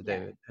people have to do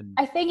it. And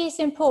I think it's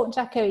important,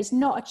 Jacko, it's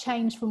not a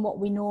change from what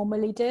we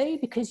normally do,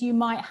 because you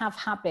might have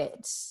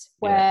habits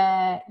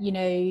where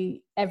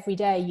every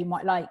day you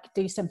might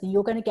do something.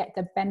 You're going to get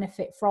the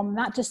benefit from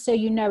that, just so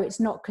it's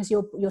not because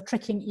you're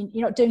tricking,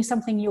 you're not doing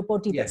something in your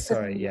body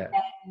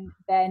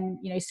then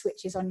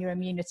switches on your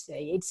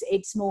immunity.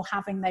 It's more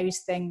having those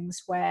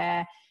things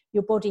where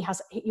your body's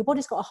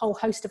got a whole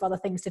host of other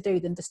things to do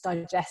than just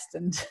digest.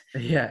 And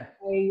is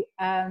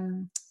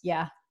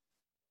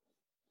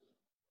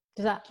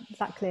that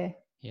clear?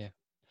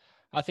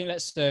 I think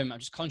I'm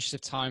just conscious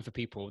of time for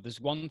people. There's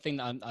one thing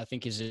that I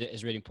think is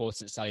really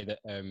important, Sally, that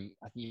I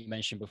think you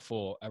mentioned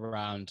before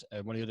around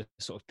one of the other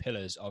sort of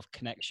pillars of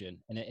connection.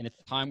 In a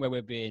time where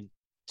we're being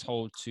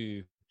told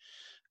to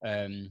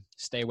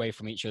stay away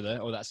from each other,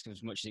 or that's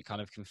as much as it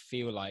kind of can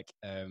feel like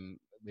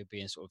we're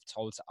being sort of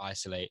told to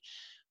isolate,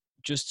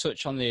 just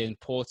touch on the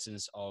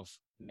importance of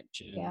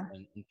connection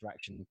and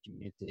interaction in the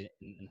community,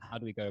 and how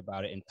do we go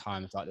about it in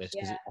times like this?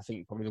 Because I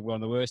think probably one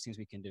of the worst things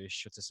we can do is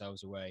shut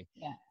ourselves away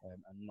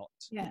and not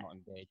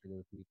engage with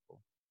other people.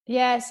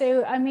 Yeah,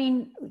 so I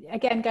mean,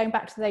 again, going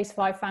back to those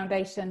 5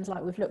 foundations,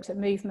 we've looked at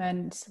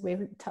movement,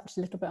 we've touched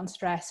a little bit on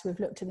stress, we've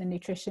looked at the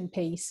nutrition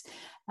piece.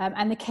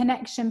 And the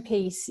connection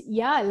piece,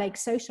 like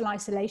social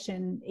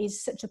isolation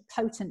is such a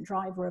potent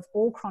driver of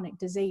all chronic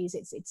disease.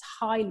 It's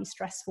highly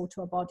stressful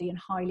to our body and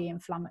highly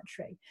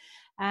inflammatory.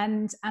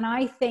 And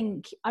I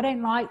think, I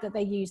don't like that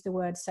they use the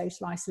word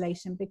social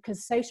isolation,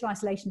 because social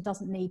isolation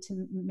doesn't need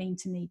to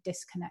mean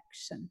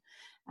disconnection.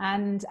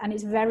 And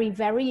it's very,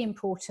 very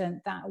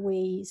important that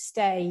we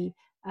stay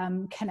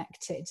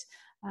connected.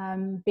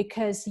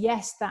 Because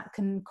yes, that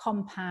can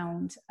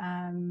compound,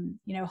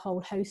 a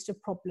whole host of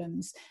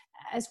problems,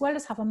 as well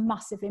as have a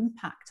massive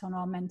impact on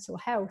our mental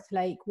health.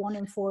 Like 1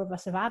 in 4 of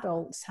us of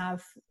adults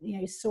have,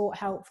 sought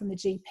help from the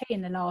GP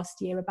in the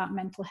last year about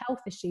mental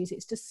health issues.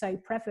 It's just so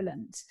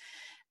prevalent.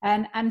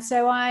 And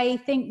so I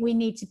think we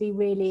need to be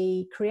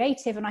really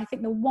creative. And I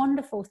think the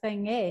wonderful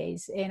thing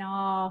is in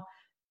our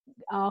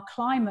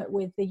climate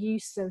with the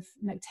use of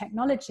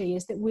technology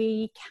is that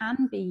we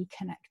can be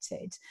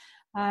connected.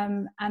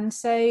 And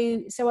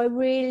so I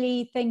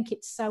really think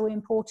it's so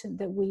important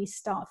that we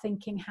start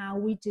thinking how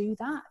we do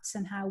that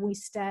and how we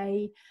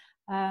stay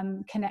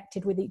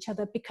connected with each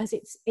other, because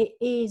it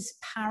is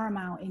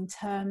paramount in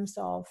terms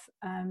of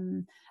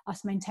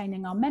us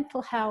maintaining our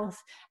mental health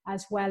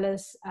as well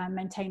as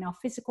maintain our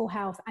physical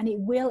health, and it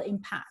will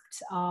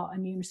impact our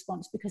immune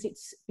response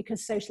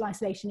because social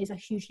isolation is a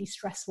hugely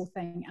stressful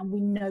thing, and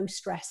we know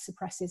stress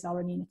suppresses our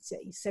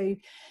immunity. So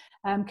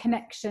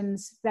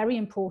connections, very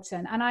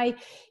important. And I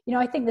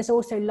think there's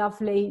also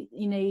lovely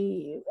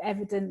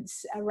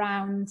evidence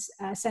around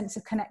a sense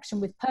of connection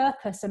with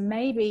purpose, and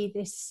maybe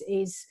this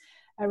is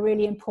a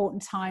really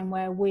important time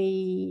where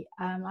we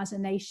as a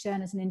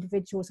nation, as an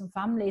individuals and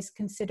families,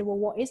 consider, well,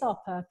 what is our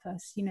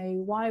purpose?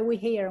 Why are we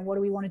here, and what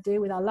do we want to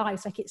do with our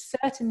lives? Like, it's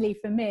certainly,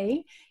 for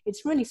me,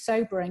 it's really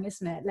sobering,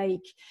 isn't it?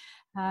 Like,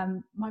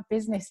 my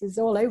business is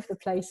all over the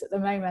place at the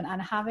moment,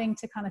 and having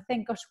to kind of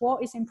think, gosh,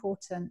 what is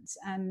important?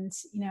 And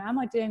am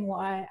I doing what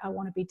I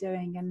want to be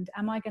doing, and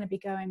am I going to be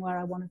going where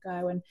I want to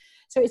go? And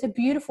so it's a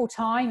beautiful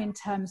time in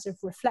terms of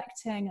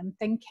reflecting and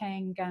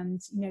thinking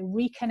and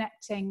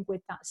reconnecting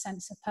with that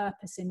sense of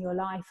purpose in your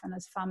life and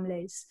as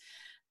families.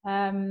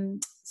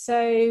 And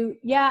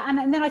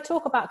then I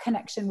talk about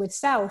connection with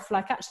self.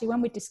 Like, actually,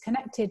 when we're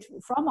disconnected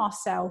from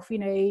ourself,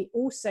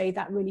 also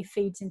that really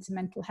feeds into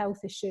mental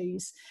health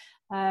issues,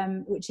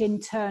 which in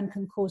turn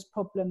can cause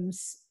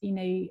problems,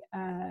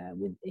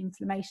 with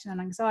inflammation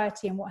and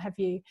anxiety and what have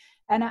you.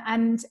 And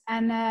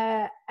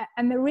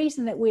the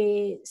reason that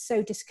we're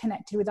so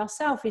disconnected with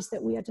ourselves is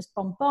that we are just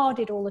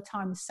bombarded all the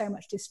time with so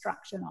much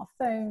distraction: our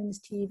phones,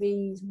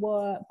 TVs,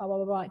 work, blah, blah,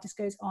 blah, blah. It just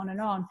goes on and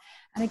on.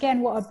 And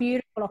again, what a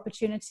beautiful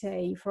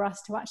opportunity for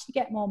us to actually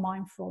get more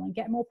mindful and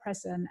get more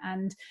present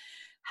and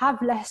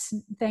have less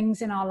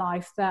things in our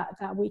life that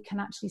we can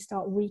actually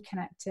start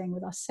reconnecting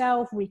with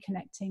ourselves,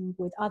 reconnecting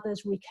with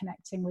others,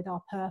 reconnecting with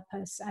our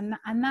purpose. And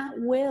that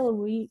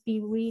will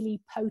be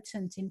really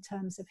potent in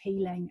terms of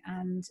healing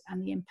and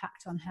the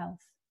impact on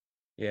health.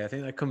 Yeah, I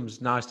think that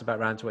comes nice about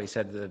round to what you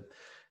said, the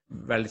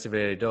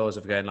relatively early doors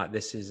of going, like,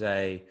 this is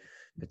a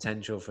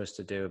potential for us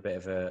to do a bit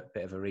of a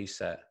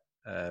reset.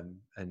 I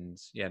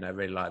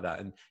really like that.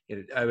 And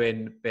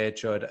Owen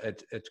Beardshaw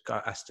had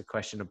got asked a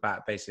question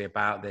about this,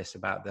 about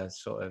the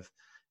sort of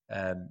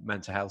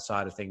mental health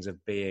side of things,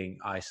 of being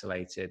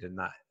isolated and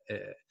that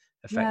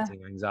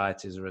affecting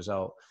anxiety as a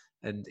result.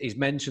 And he's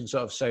mentioned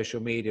sort of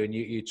social media, and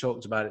you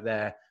talked about it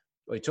there.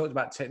 Well, you talked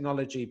about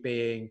technology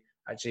being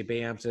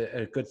able to,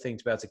 a good thing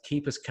to be able to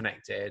keep us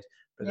connected,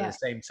 but at the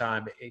same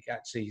time, it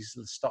actually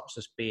stops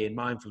us being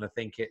mindful. I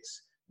think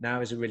now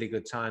is a really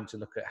good time to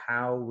look at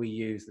how we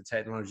use the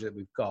technology that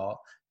we've got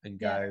and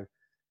go,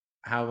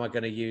 how am I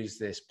going to use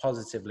this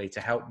positively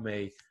to help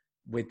me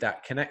with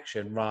that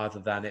connection, rather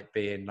than it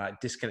being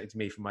like disconnecting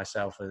me from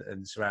myself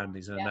and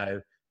surroundings. And I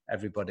know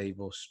everybody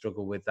will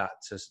struggle with that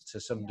to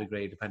some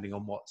degree, depending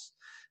on what's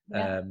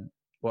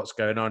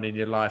going on in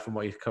your life and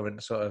what your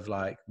current sort of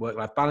like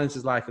work-life balance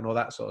is like and all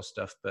that sort of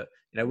stuff. But,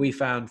 we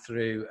found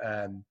through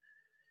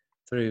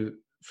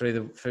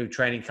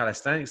training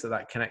calisthenics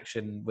that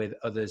connection with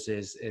others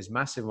is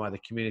massive. Why the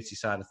community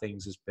side of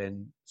things has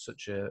been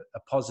such a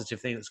positive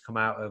thing that's come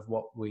out of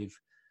what we've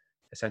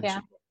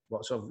essentially,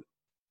 what sort of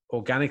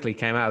organically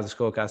came out of the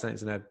School of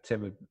Calisthenics. And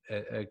Tim would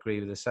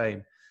agree with the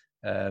same.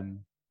 And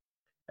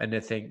I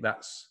think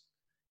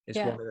it's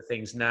one of the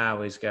things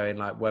now is going,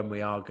 like, when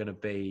we are going to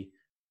be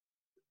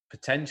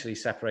potentially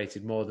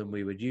separated more than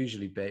we would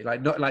usually be,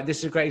 this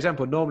is a great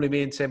example. Normally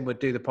me and Tim would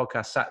do the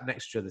podcast sat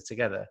next to each other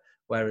together,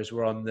 whereas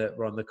we're on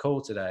the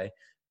call today.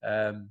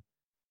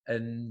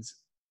 And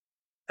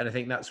I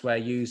think that's where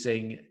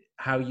using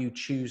how you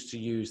choose to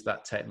use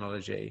that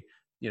technology,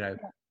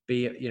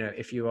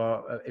 if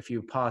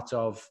you're part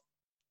of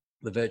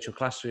the virtual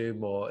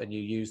classroom and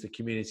you use the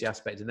community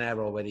aspect in there,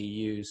 or whether you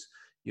use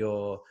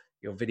your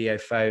video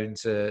phone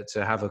to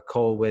have a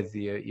call with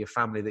your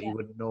family that you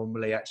wouldn't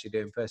normally actually do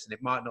in person.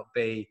 It might not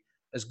be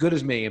as good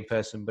as me in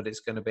person, but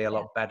it's going to be a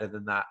lot better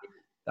than that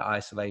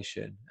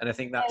isolation. And I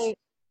think that's,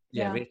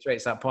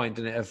 reiterates that point,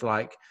 doesn't it, of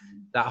like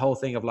that whole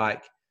thing of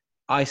like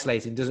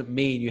isolating doesn't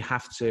mean you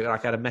have to,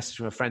 like, I had a message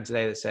from a friend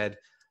today that said,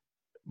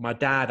 my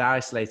dad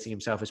isolating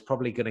himself is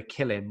probably going to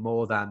kill him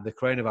more than the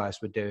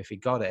coronavirus would do if he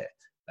got it.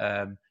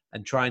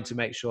 And trying to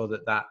make sure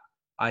that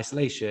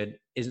isolation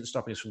isn't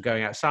stopping us from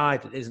going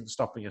outside. It isn't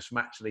stopping us from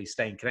actually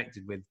staying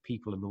connected with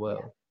people in the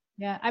world.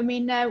 Yeah, I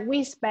mean,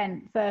 we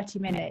spent 30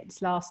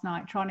 minutes last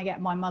night trying to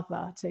get my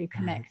mother to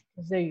connect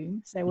to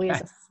Zoom, so we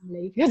as a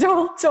family could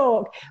all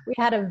talk. We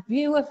had a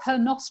view of her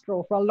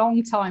nostril for a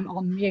long time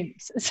on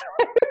mute.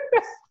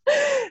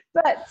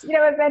 But, you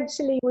know,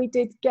 eventually we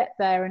did get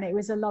there, and it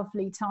was a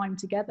lovely time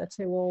together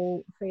to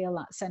all feel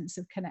that sense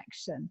of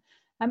connection.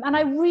 And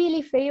I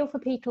really feel for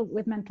people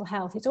with mental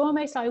health. It's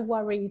almost I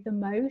worry the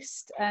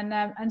most.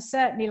 And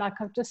certainly, like,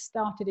 I've just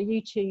started a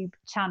YouTube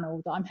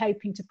channel that I'm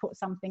hoping to put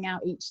something out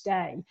each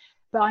day.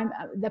 But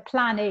the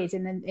plan is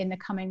in the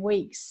coming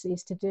weeks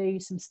is to do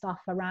some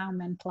stuff around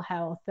mental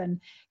health. And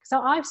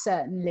so I've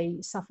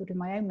certainly suffered with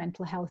my own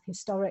mental health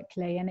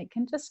historically, and it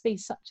can just be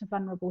such a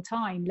vulnerable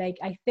time. Like,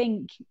 I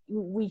think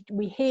we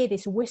hear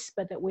this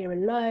whisper that we're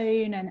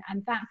alone,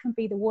 and that can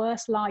be the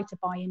worst lie to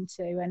buy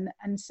into.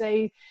 And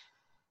so,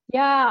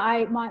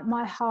 yeah,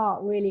 my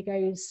heart really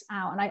goes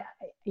out,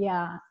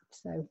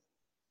 and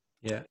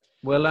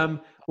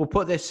We'll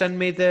put this. Send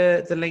me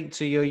the link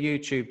to your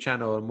YouTube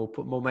channel, and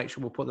we'll make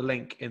sure we'll put the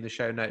link in the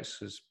show notes,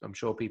 because I'm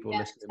sure people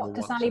listening will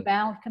want Sally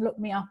Bell can look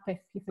me up if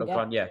you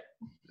forget.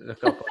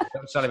 Look up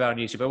Sally Bell on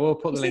YouTube, but we'll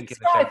put the link in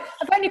the show.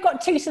 I've only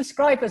got 2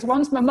 subscribers.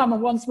 One's my mum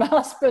and one's my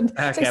husband.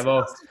 Okay, so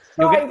well,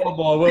 you'll get one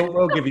more.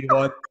 We'll give you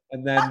one,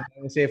 and then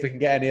we'll see if we can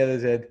get any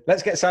others in.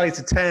 Let's get Sally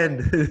to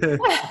 10.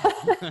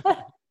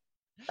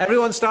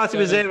 Everyone started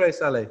with 0,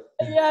 Sally.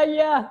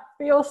 Yeah.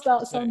 We all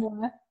start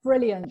somewhere.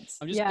 Brilliant.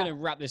 I'm just going to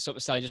wrap this up,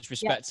 Sally. Just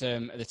respect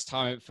the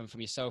time from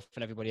yourself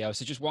and everybody else.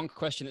 So just one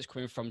question that's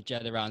coming from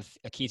Jed around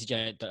a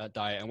ketogenic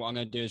diet. And what I'm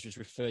going to do is just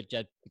refer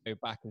Jed to go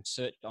back and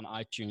search on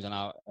iTunes on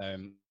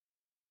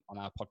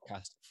our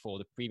podcast for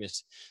the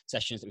previous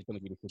sessions that we've done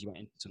with you, because you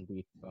went into some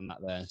detail on that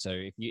there. So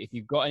if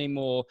you've got any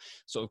more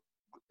sort of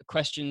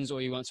questions,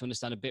 or you want to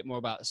understand a bit more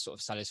about sort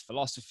of Sally's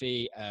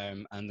philosophy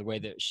and the way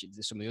that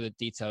some of the other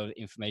detailed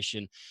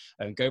information,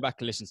 go back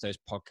and listen to those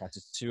podcasts.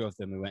 There's 2 of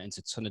them. We went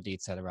into a ton of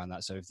detail around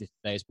that. So if this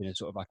day has been a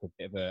sort of like a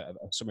bit of a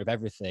summary of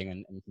everything,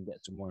 and you can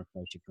get some more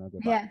information, you can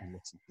go back and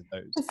listen to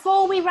those.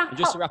 Before we wrap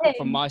just up, to wrap up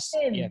from my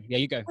side,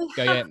 you go. We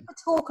have to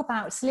talk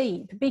about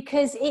sleep,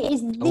 because it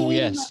is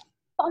the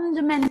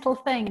fundamental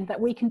thing that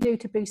we can do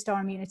to boost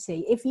our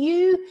immunity. If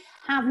you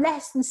have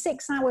less than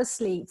 6 hours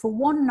sleep for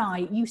one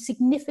night, you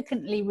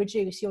significantly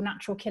reduce your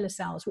natural killer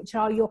cells, which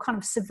are your kind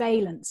of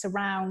surveillance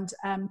around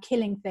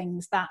killing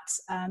things that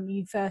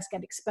you first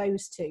get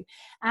exposed to.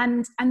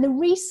 And the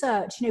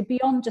research, you know,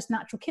 beyond just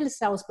natural killer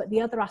cells, but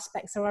the other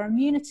aspects of our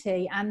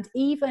immunity, and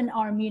even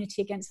our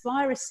immunity against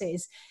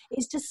viruses,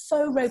 is just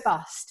so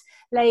robust.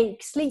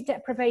 Like, sleep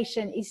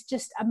deprivation is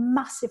just a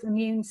massive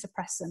immune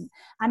suppressant,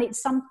 and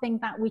it's something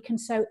that we can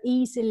so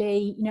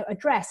easily, you know,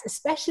 address,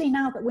 especially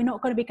now that we're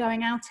not going to be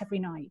going out every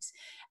night.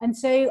 And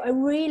so I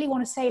really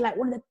want to say, like,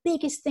 one of the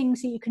biggest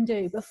things that you can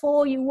do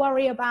before you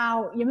worry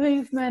about your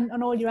movement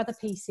and all your other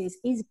pieces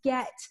is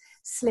get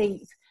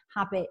sleep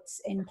habits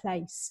in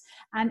place.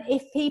 And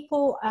if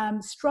people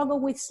struggle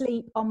with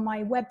sleep, on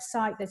my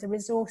website there's a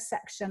resource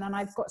section, and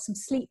I've got some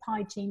sleep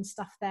hygiene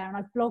stuff there, and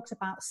I've blogged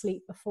about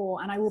sleep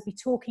before, and I will be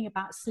talking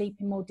about sleep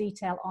in more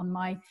detail on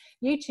my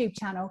YouTube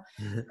channel.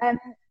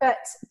 But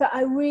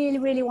I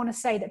really want to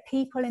say that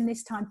people in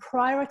this time,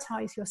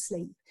 prioritize your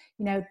sleep.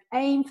 You know,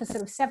 aim for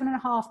sort of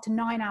 7.5 to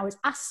 9 hours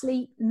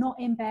asleep, not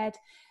in bed.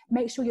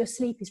 Make sure your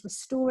sleep is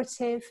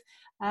restorative,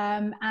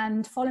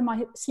 and follow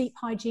my sleep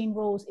hygiene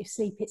rules if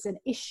sleep is an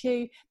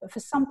issue. But for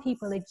some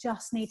people, they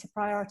just need to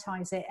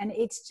prioritize it. And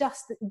it's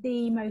just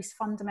the most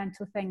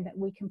fundamental thing that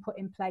we can put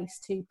in place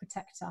to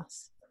protect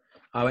us.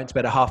 I went to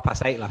bed at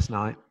 8:30 last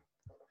night.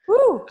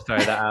 Woo! Just throw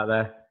that out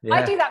there. Yeah.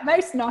 I do that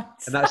most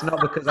nights. And that's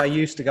not because I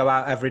used to go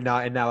out every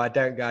night, and now I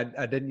don't go.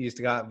 I didn't used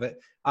to go out, but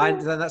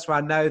that's why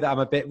I know that I'm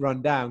a bit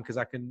run down, because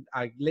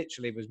I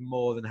literally was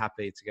more than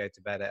happy to go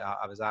to bed.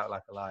 I was out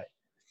like a light.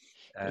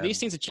 These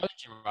things are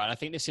challenging, right? I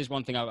think this is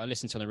one thing I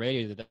listened to on the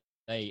radio the other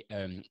day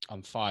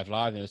on 5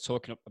 Live. They were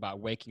talking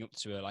about waking up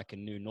to a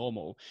new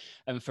normal.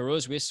 And for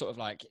us, we're sort of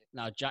like,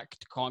 now Jack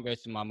can't go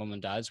to my mum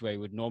and dad's, where he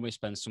would normally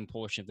spend some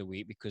portion of the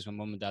week, because my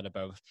mum and dad are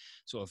both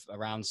sort of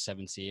around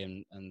 70,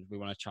 and we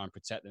want to try and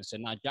protect them. So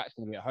now Jack's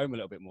going to be at home a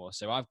little bit more.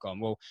 So I've gone,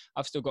 well,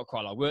 I've still got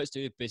quite a lot of work to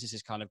do. Business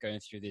is kind of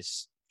going through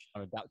this,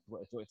 adapt to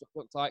what it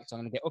looks like, so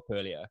I'm going to get up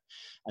earlier,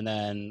 and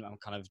then I'm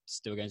kind of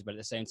still going to bed at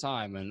the same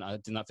time, and I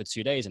did that for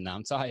 2 days, and now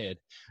I'm tired,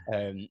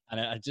 and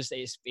I just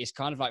it's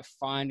kind of like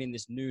finding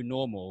this new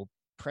normal,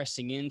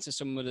 pressing into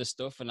some of the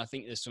stuff. And I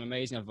think there's some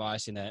amazing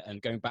advice in there, and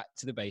going back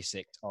to the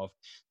basics of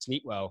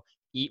sleep well,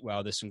 eat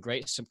well. There's some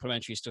great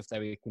supplementary stuff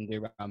that we can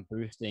do around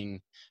boosting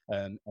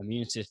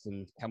immune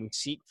systems. Can we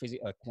seek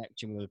physical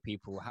connection with other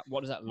people?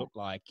 What does that look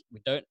like?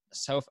 We don't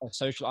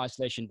social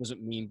isolation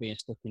doesn't mean being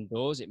stuck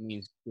indoors. It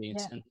means being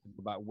sensitive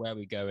about where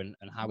we go and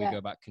how we go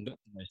about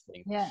conducting those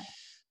things.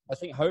 I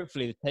think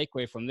hopefully the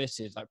takeaway from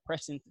this is, like,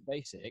 press into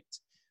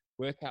basics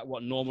work out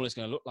what normal is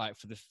going to look like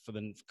for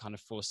the kind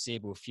of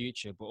foreseeable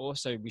future. But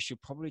also we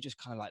should probably just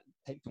kind of like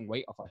take some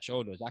weight off our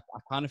shoulders. I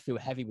kind of feel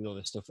heavy with all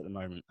this stuff at the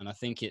moment. And I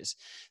think it's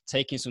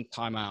taking some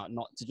time out,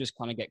 not to just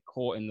kind of get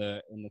caught in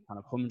the kind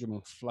of humdrum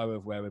and flow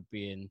of where we're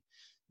being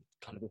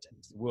kind of,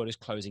 the world is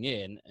closing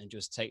in, and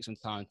just take some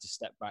time to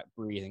step back,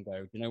 breathe, and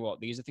go, you know what,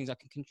 these are things I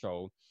can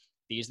control.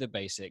 These are the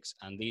basics,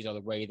 and these are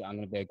the way that I'm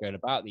going to be able to go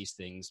about these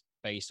things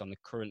based on the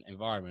current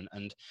environment.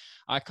 And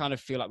I kind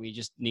of feel like we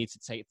just need to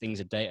take things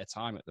a day at a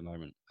time at the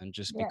moment, and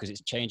just because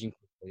it's changing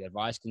quickly,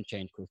 advice can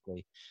change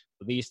quickly,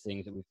 but these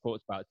things that we've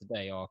talked about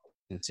today are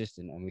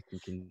consistent, and we can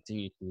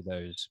continue to do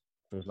those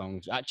for as long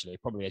as, actually,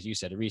 probably, as you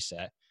said, a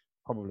reset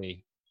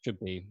probably should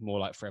be more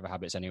like forever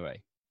habits anyway.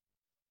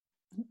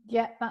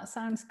 Yeah, that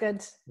sounds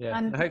good. Yeah,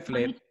 and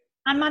hopefully.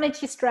 And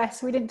manage your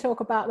stress. We didn't talk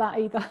about that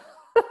either.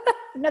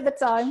 Another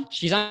time.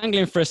 She's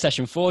angling for a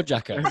session 4,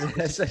 Jacko.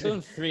 She's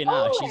done 3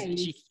 now.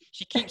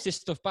 She keeps this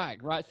stuff back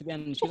right to the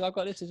end. She goes, I've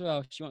got this as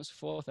well. She wants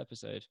a 4th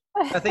episode.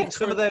 I think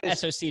some of those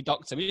SOC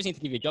doctor. We just need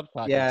to give you a job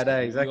title. Yeah, no,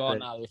 exactly. You are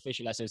now the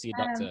official SOC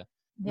doctor.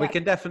 We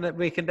can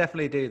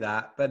definitely do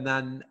that.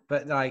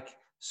 But like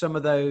some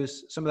of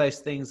those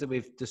things that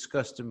we've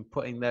discussed, and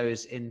putting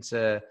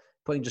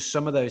just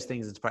some of those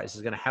things into practice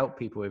is going to help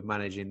people with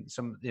managing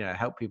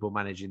help people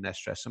managing their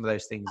stress. Some of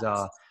those things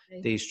are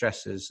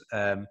de-stressors.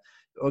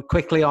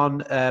 Quickly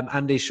on,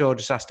 Andy Shaw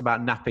just asked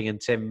about napping, and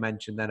Tim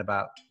mentioned then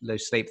about low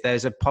sleep.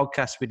 There's a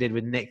podcast we did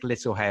with Nick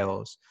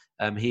Littlehales.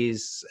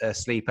 He's a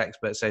sleep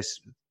expert, so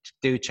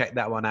do check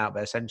that one out.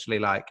 But essentially,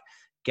 like,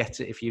 get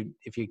it if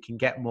you can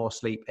get more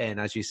sleep in,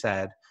 as you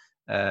said,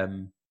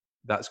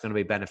 that's going to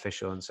be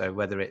beneficial. And so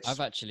whether it's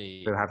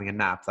through having a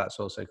nap, that's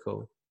also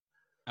cool.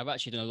 I've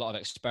actually done a lot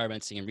of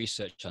experimenting and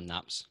research on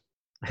naps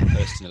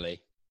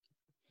personally.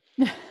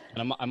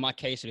 And my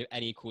case of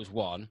n equals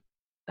 1,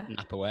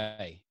 nap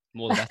away.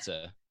 More the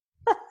better.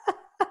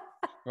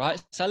 Right,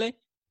 Sally?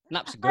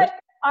 Naps are good.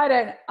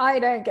 I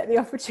don't get the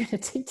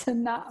opportunity to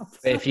nap.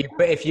 But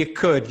if you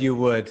could, you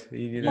would.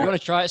 You want to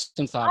try it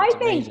sometime. It's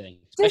amazing,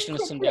 especially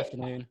on a Sunday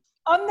afternoon.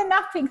 On the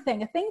napping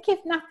thing, I think if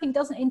napping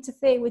doesn't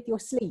interfere with your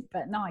sleep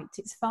at night,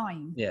 it's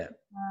fine. Yeah.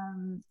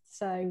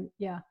 So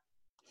yeah.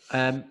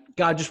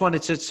 I just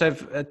wanted to say,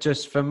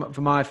 just for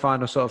my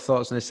final sort of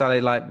thoughts on this, Sally,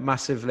 like,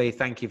 massively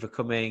thank you for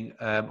coming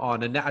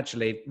on and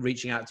actually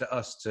reaching out to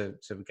us to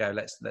go,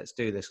 let's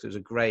do this, because it was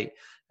a great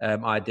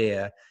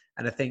idea.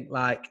 And I think,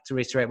 like, to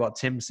reiterate what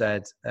Tim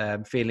said,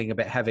 feeling a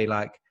bit heavy,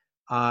 like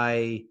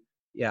I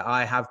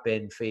have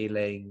been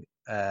feeling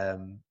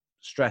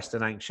stressed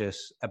and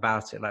anxious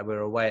about it. Like, we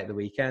were away at the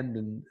weekend,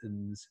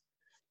 and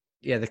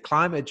yeah, the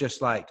climate just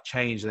like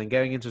changed. And then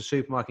going into a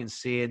supermarket and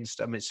seeing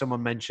stuff. I mean,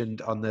 someone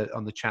mentioned on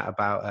the chat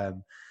about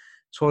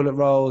toilet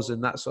rolls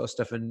and that sort of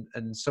stuff.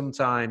 And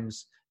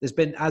sometimes there's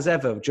been, as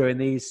ever, during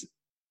these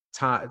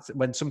times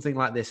when something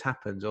like this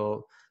happens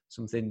or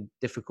something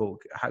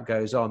difficult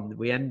goes on,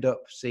 we end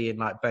up seeing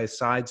like both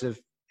sides of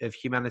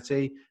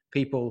humanity.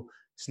 People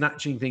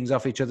snatching things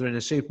off each other in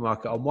a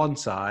supermarket on one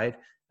side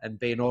and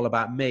being all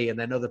about me, and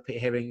then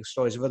hearing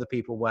stories of other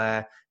people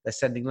where they're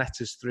sending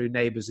letters through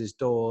neighbours'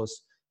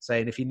 doors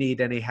saying, if you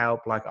need any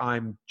help, like,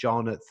 I'm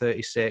John at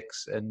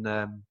 36 and,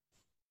 I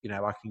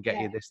can get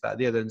you this, that,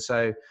 the other. And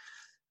so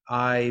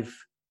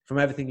from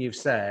everything you've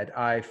said,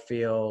 I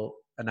feel,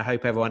 and I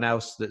hope everyone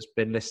else that's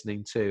been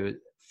listening too,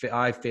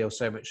 I feel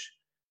so much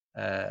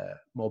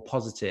more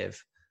positive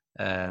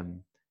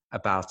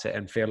about it,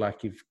 and feel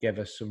like you've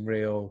given us some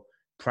real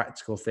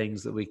practical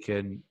things that we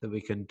can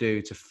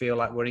do to feel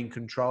like we're in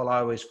control.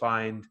 I always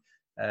find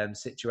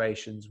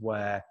situations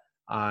where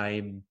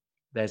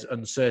there's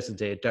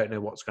uncertainty. I don't know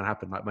what's going to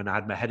happen. Like when I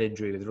had my head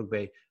injury with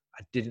rugby,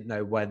 I didn't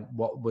know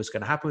what was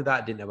going to happen with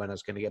that. I didn't know when I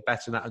was going to get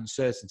better. And that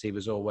uncertainty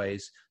was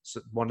always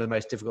one of the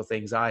most difficult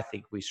things I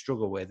think we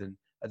struggle with. And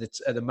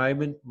at the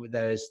moment,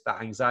 there's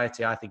that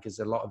anxiety. I think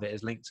a lot of it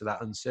is linked to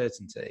that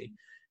uncertainty.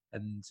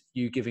 And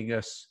you giving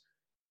us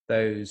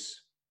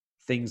those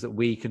things that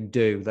we can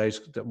do,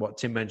 what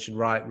Tim mentioned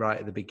right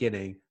at the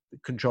beginning,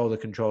 control the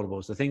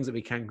controllables, the things that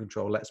we can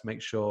control. Let's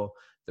make sure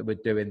that we're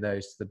doing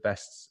those to the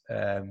best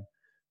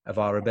of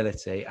our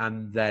ability,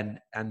 and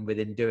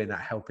within doing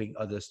that, helping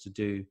others to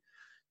do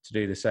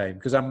the same.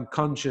 Because I'm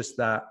conscious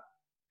that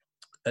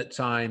at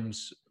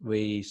times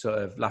we sort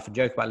of laugh and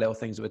joke about little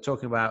things that we're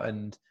talking about,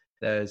 and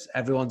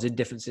everyone's in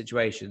different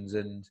situations,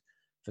 and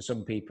for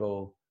some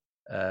people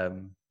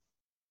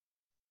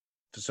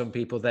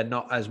they're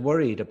not as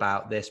worried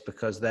about this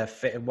because they're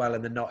fitting well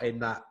and they're not in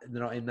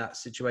that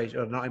situation,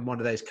 or not in one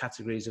of those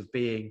categories of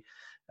being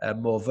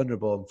more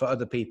vulnerable. And for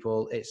other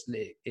people,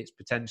 it's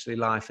potentially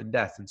life and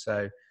death. And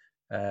so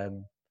I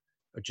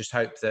just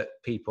hope that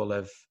people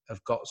have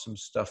got some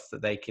stuff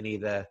that they can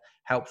either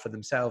help for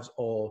themselves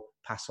or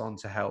pass on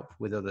to help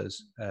with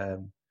others,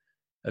 and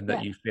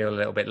that you feel a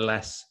little bit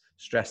less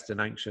stressed and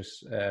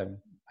anxious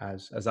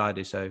as I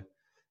do. So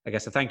I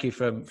guess a thank you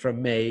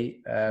from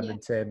me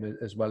and Tim,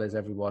 as well as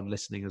everyone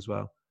listening as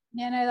well.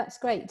 Yeah, no, that's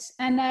great.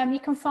 And you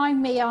can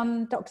find me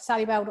on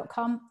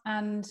drsallybell.com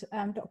and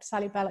Dr.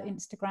 Sally Bell at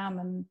Instagram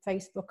and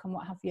Facebook and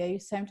what have you.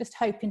 So I'm just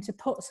hoping to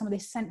put some of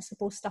this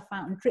sensible stuff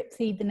out and drip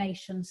feed the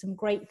nation some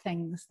great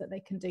things that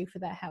they can do for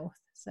their health.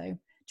 So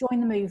join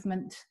the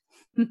movement.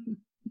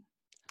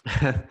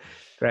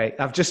 Great.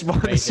 I've just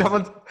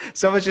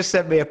someone just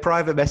sent me a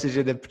private message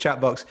in the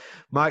chat box.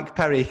 Mike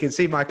Perry, you can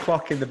see my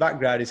clock in the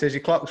background. It says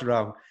your clock's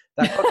wrong.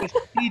 That clock is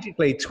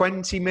strategically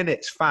 20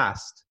 minutes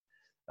fast,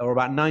 or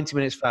about 90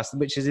 minutes fast,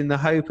 which is in the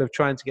hope of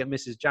trying to get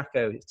Mrs.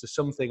 Jacko to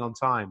something on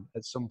time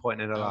at some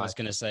point in her life. I was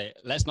going to say,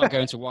 let's not go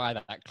into why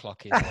that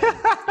clock is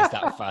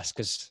that fast,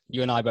 because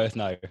you and I both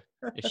know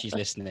if she's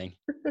listening.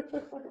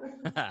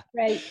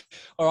 Great.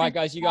 All right,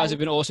 guys, you guys have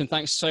been awesome.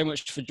 Thanks so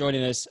much for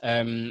joining us.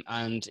 And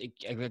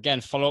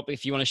again, follow up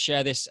if you want to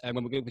share this.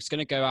 It's going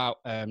to go out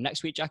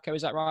next week, Jacko,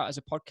 is that right, as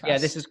a podcast? Yeah,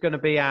 this is going to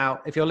be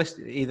out, if you're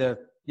listening,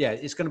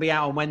 it's going to be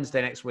out on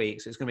Wednesday next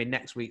week. So it's going to be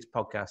next week's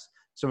podcast.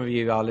 Some of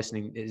you are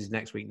listening, it is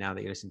next week now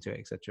that you listen to it,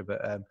 etc.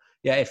 But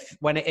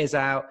when it is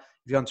out,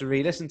 if you want to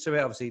re-listen to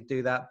it, obviously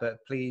do that. But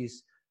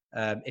please,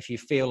 if you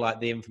feel like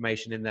the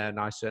information in there, and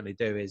I certainly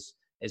do, is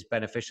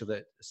beneficial,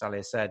 that Sally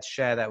has said,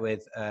 share that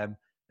with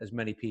as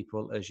many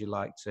people as you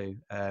like to.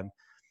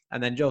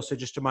 And then also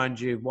just to remind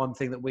you, one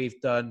thing that we've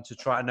done to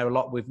try to know a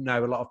lot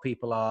of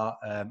people are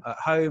at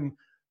home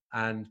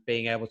and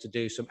being able to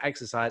do some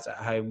exercise at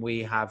home.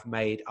 We have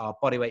made our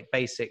Bodyweight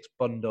Basics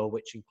bundle,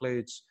 which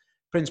includes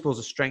principles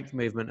of strength,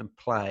 movement and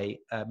play,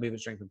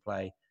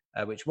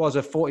 which was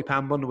a £40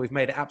 bundle. We've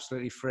made it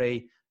absolutely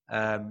free.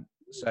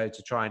 So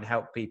to try and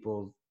help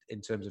people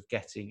in terms of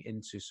getting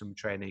into some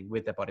training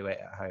with their body weight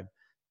at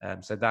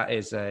home. So that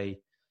is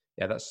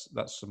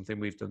that's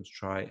something we've done to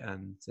try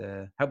and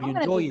help you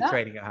enjoy your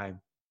training at home.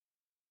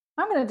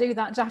 I'm going to do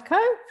that, Jacko.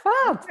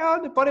 Fab. Get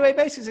on the Bodyweight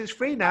Basics. It's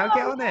free now.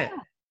 Get on it.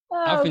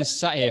 I've been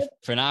sat here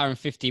for an hour and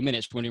 50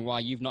 minutes wondering why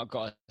you've not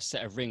got a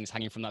set of rings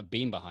hanging from that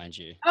beam behind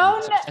you.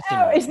 Oh, no.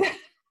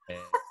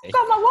 I've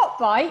got my watt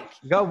bike.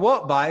 You got a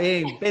watt bike?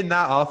 You bin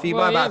that off. You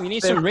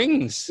need some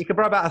rings. You could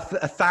buy about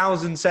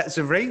 1,000 sets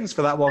of rings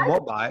for that one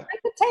watt bike. I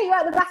could take you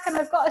out the back and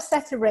I've got a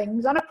set of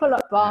rings and a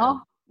pull-up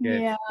bar.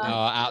 Yeah. Oh,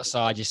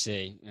 outside, you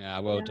see. Yeah,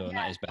 well done.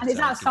 That is better. And it's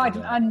outside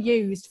and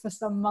unused for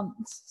some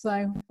months.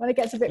 So when it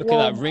gets a bit Look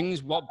warm. At that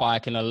rings, watt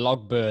bike and a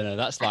log burner.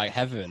 That's like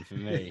heaven for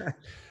me.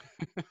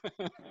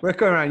 We're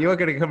coming around. You're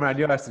going to come around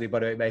your house to do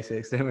Bodyweight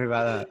Basics. Don't worry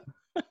about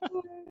that.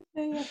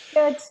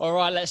 Good. All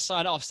right, let's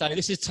sign off, Sally.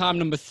 This is time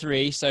number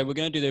 3. So we're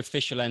going to do the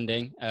official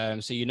ending.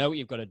 So you know what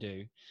you've got to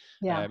do.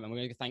 Yeah. And we're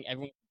going to thank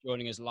everyone for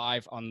joining us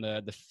live on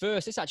the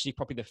first. It's actually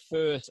probably the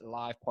first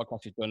live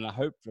podcast we've done. And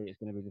hopefully it's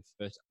going to be the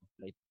first.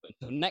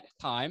 Until next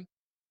time.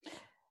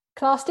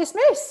 Class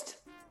dismissed.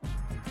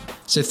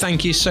 So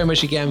thank you so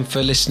much again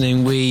for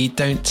listening. We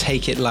don't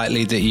take it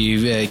lightly that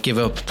you give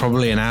up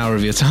probably an hour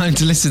of your time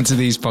to listen to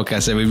these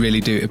podcasts, so we really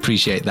do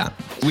appreciate that.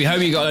 We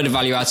hope you got a lot of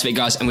value out of it,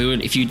 guys, and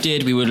if you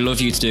did, we would love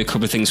you to do a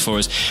couple of things for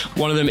us.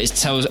 One of them is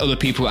tell other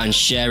people and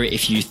share it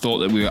if you thought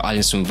that we were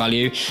adding some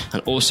value,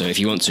 and also if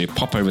you want to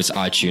pop over to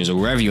iTunes or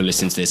wherever you're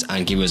listening to this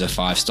and give us a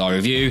 5-star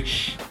review.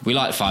 We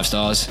like 5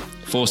 stars.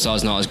 4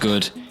 stars not as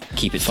good.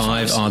 Keep it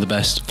 5 are the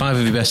best. 5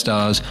 of your best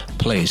stars,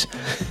 please.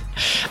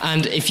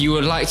 And if you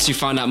would like to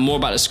find out more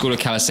about the School of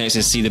Calisthenics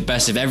and see the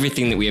best of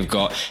everything that we have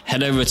got,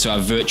 head over to our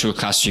virtual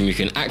classroom. You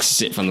can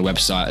access it from the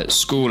website at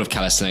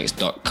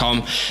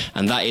schoolofcalisthenics.com,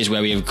 and that is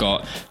where we have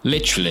got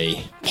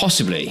literally,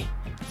 possibly,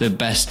 the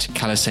best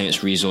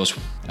calisthenics resource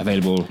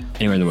available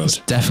anywhere in the world. It's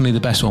definitely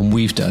the best one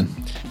we've done.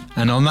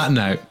 And on that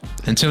note,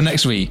 until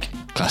next week,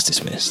 class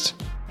dismissed.